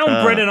 Like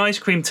brown bread and ice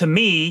cream to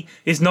me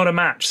is not a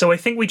match. So I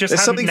think we just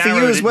haven't narrowed it down.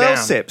 There's something for you as well,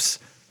 Sips.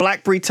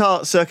 Blackberry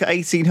tart circa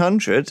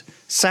 1800,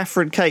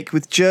 saffron cake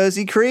with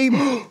Jersey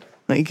cream.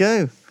 There you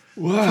go.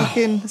 Wow.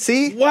 Fucking,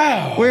 see?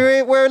 Wow.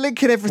 We're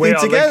linking everything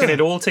together. We are linking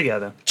it all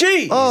together.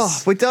 Jeez.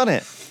 Oh, we've done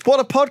it. What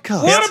a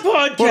podcast. What a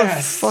podcast. What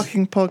a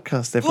fucking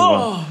podcast, everyone.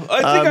 Oh, I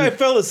think I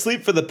fell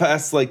asleep for the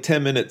past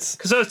 10 minutes.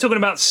 Because I was talking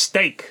about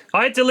steak.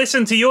 I had to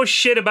listen to your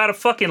shit about a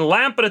fucking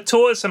lamp and a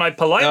tortoise, and I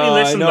politely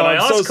listened, and I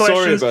asked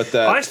questions. Sorry about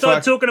that. I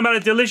started talking about a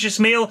delicious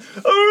meal.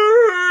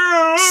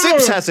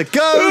 Sips has a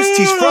ghost.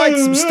 He's fried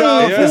some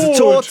stuff. Yeah. There's a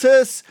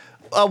tortoise.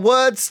 A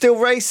word still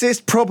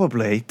racist?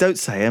 Probably. Don't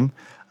say him.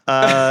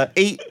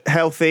 Eat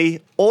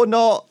healthy or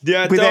not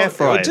with air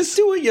fryers. Just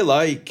do what you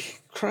like.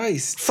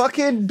 Christ.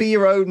 Fucking be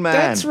your own man.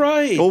 That's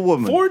right. Or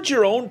woman. Forge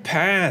your own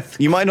path.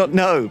 You might not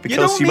know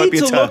because You might don't be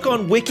need a to look turtle.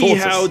 on Wiki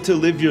Tortoise. how to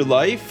live your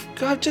life.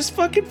 God, just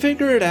fucking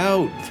figure it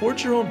out.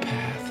 Forge your own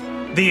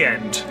path. The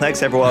end.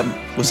 Thanks, everyone.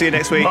 We'll see you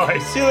next week. Bye.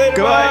 See you later.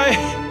 Goodbye.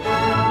 Bye.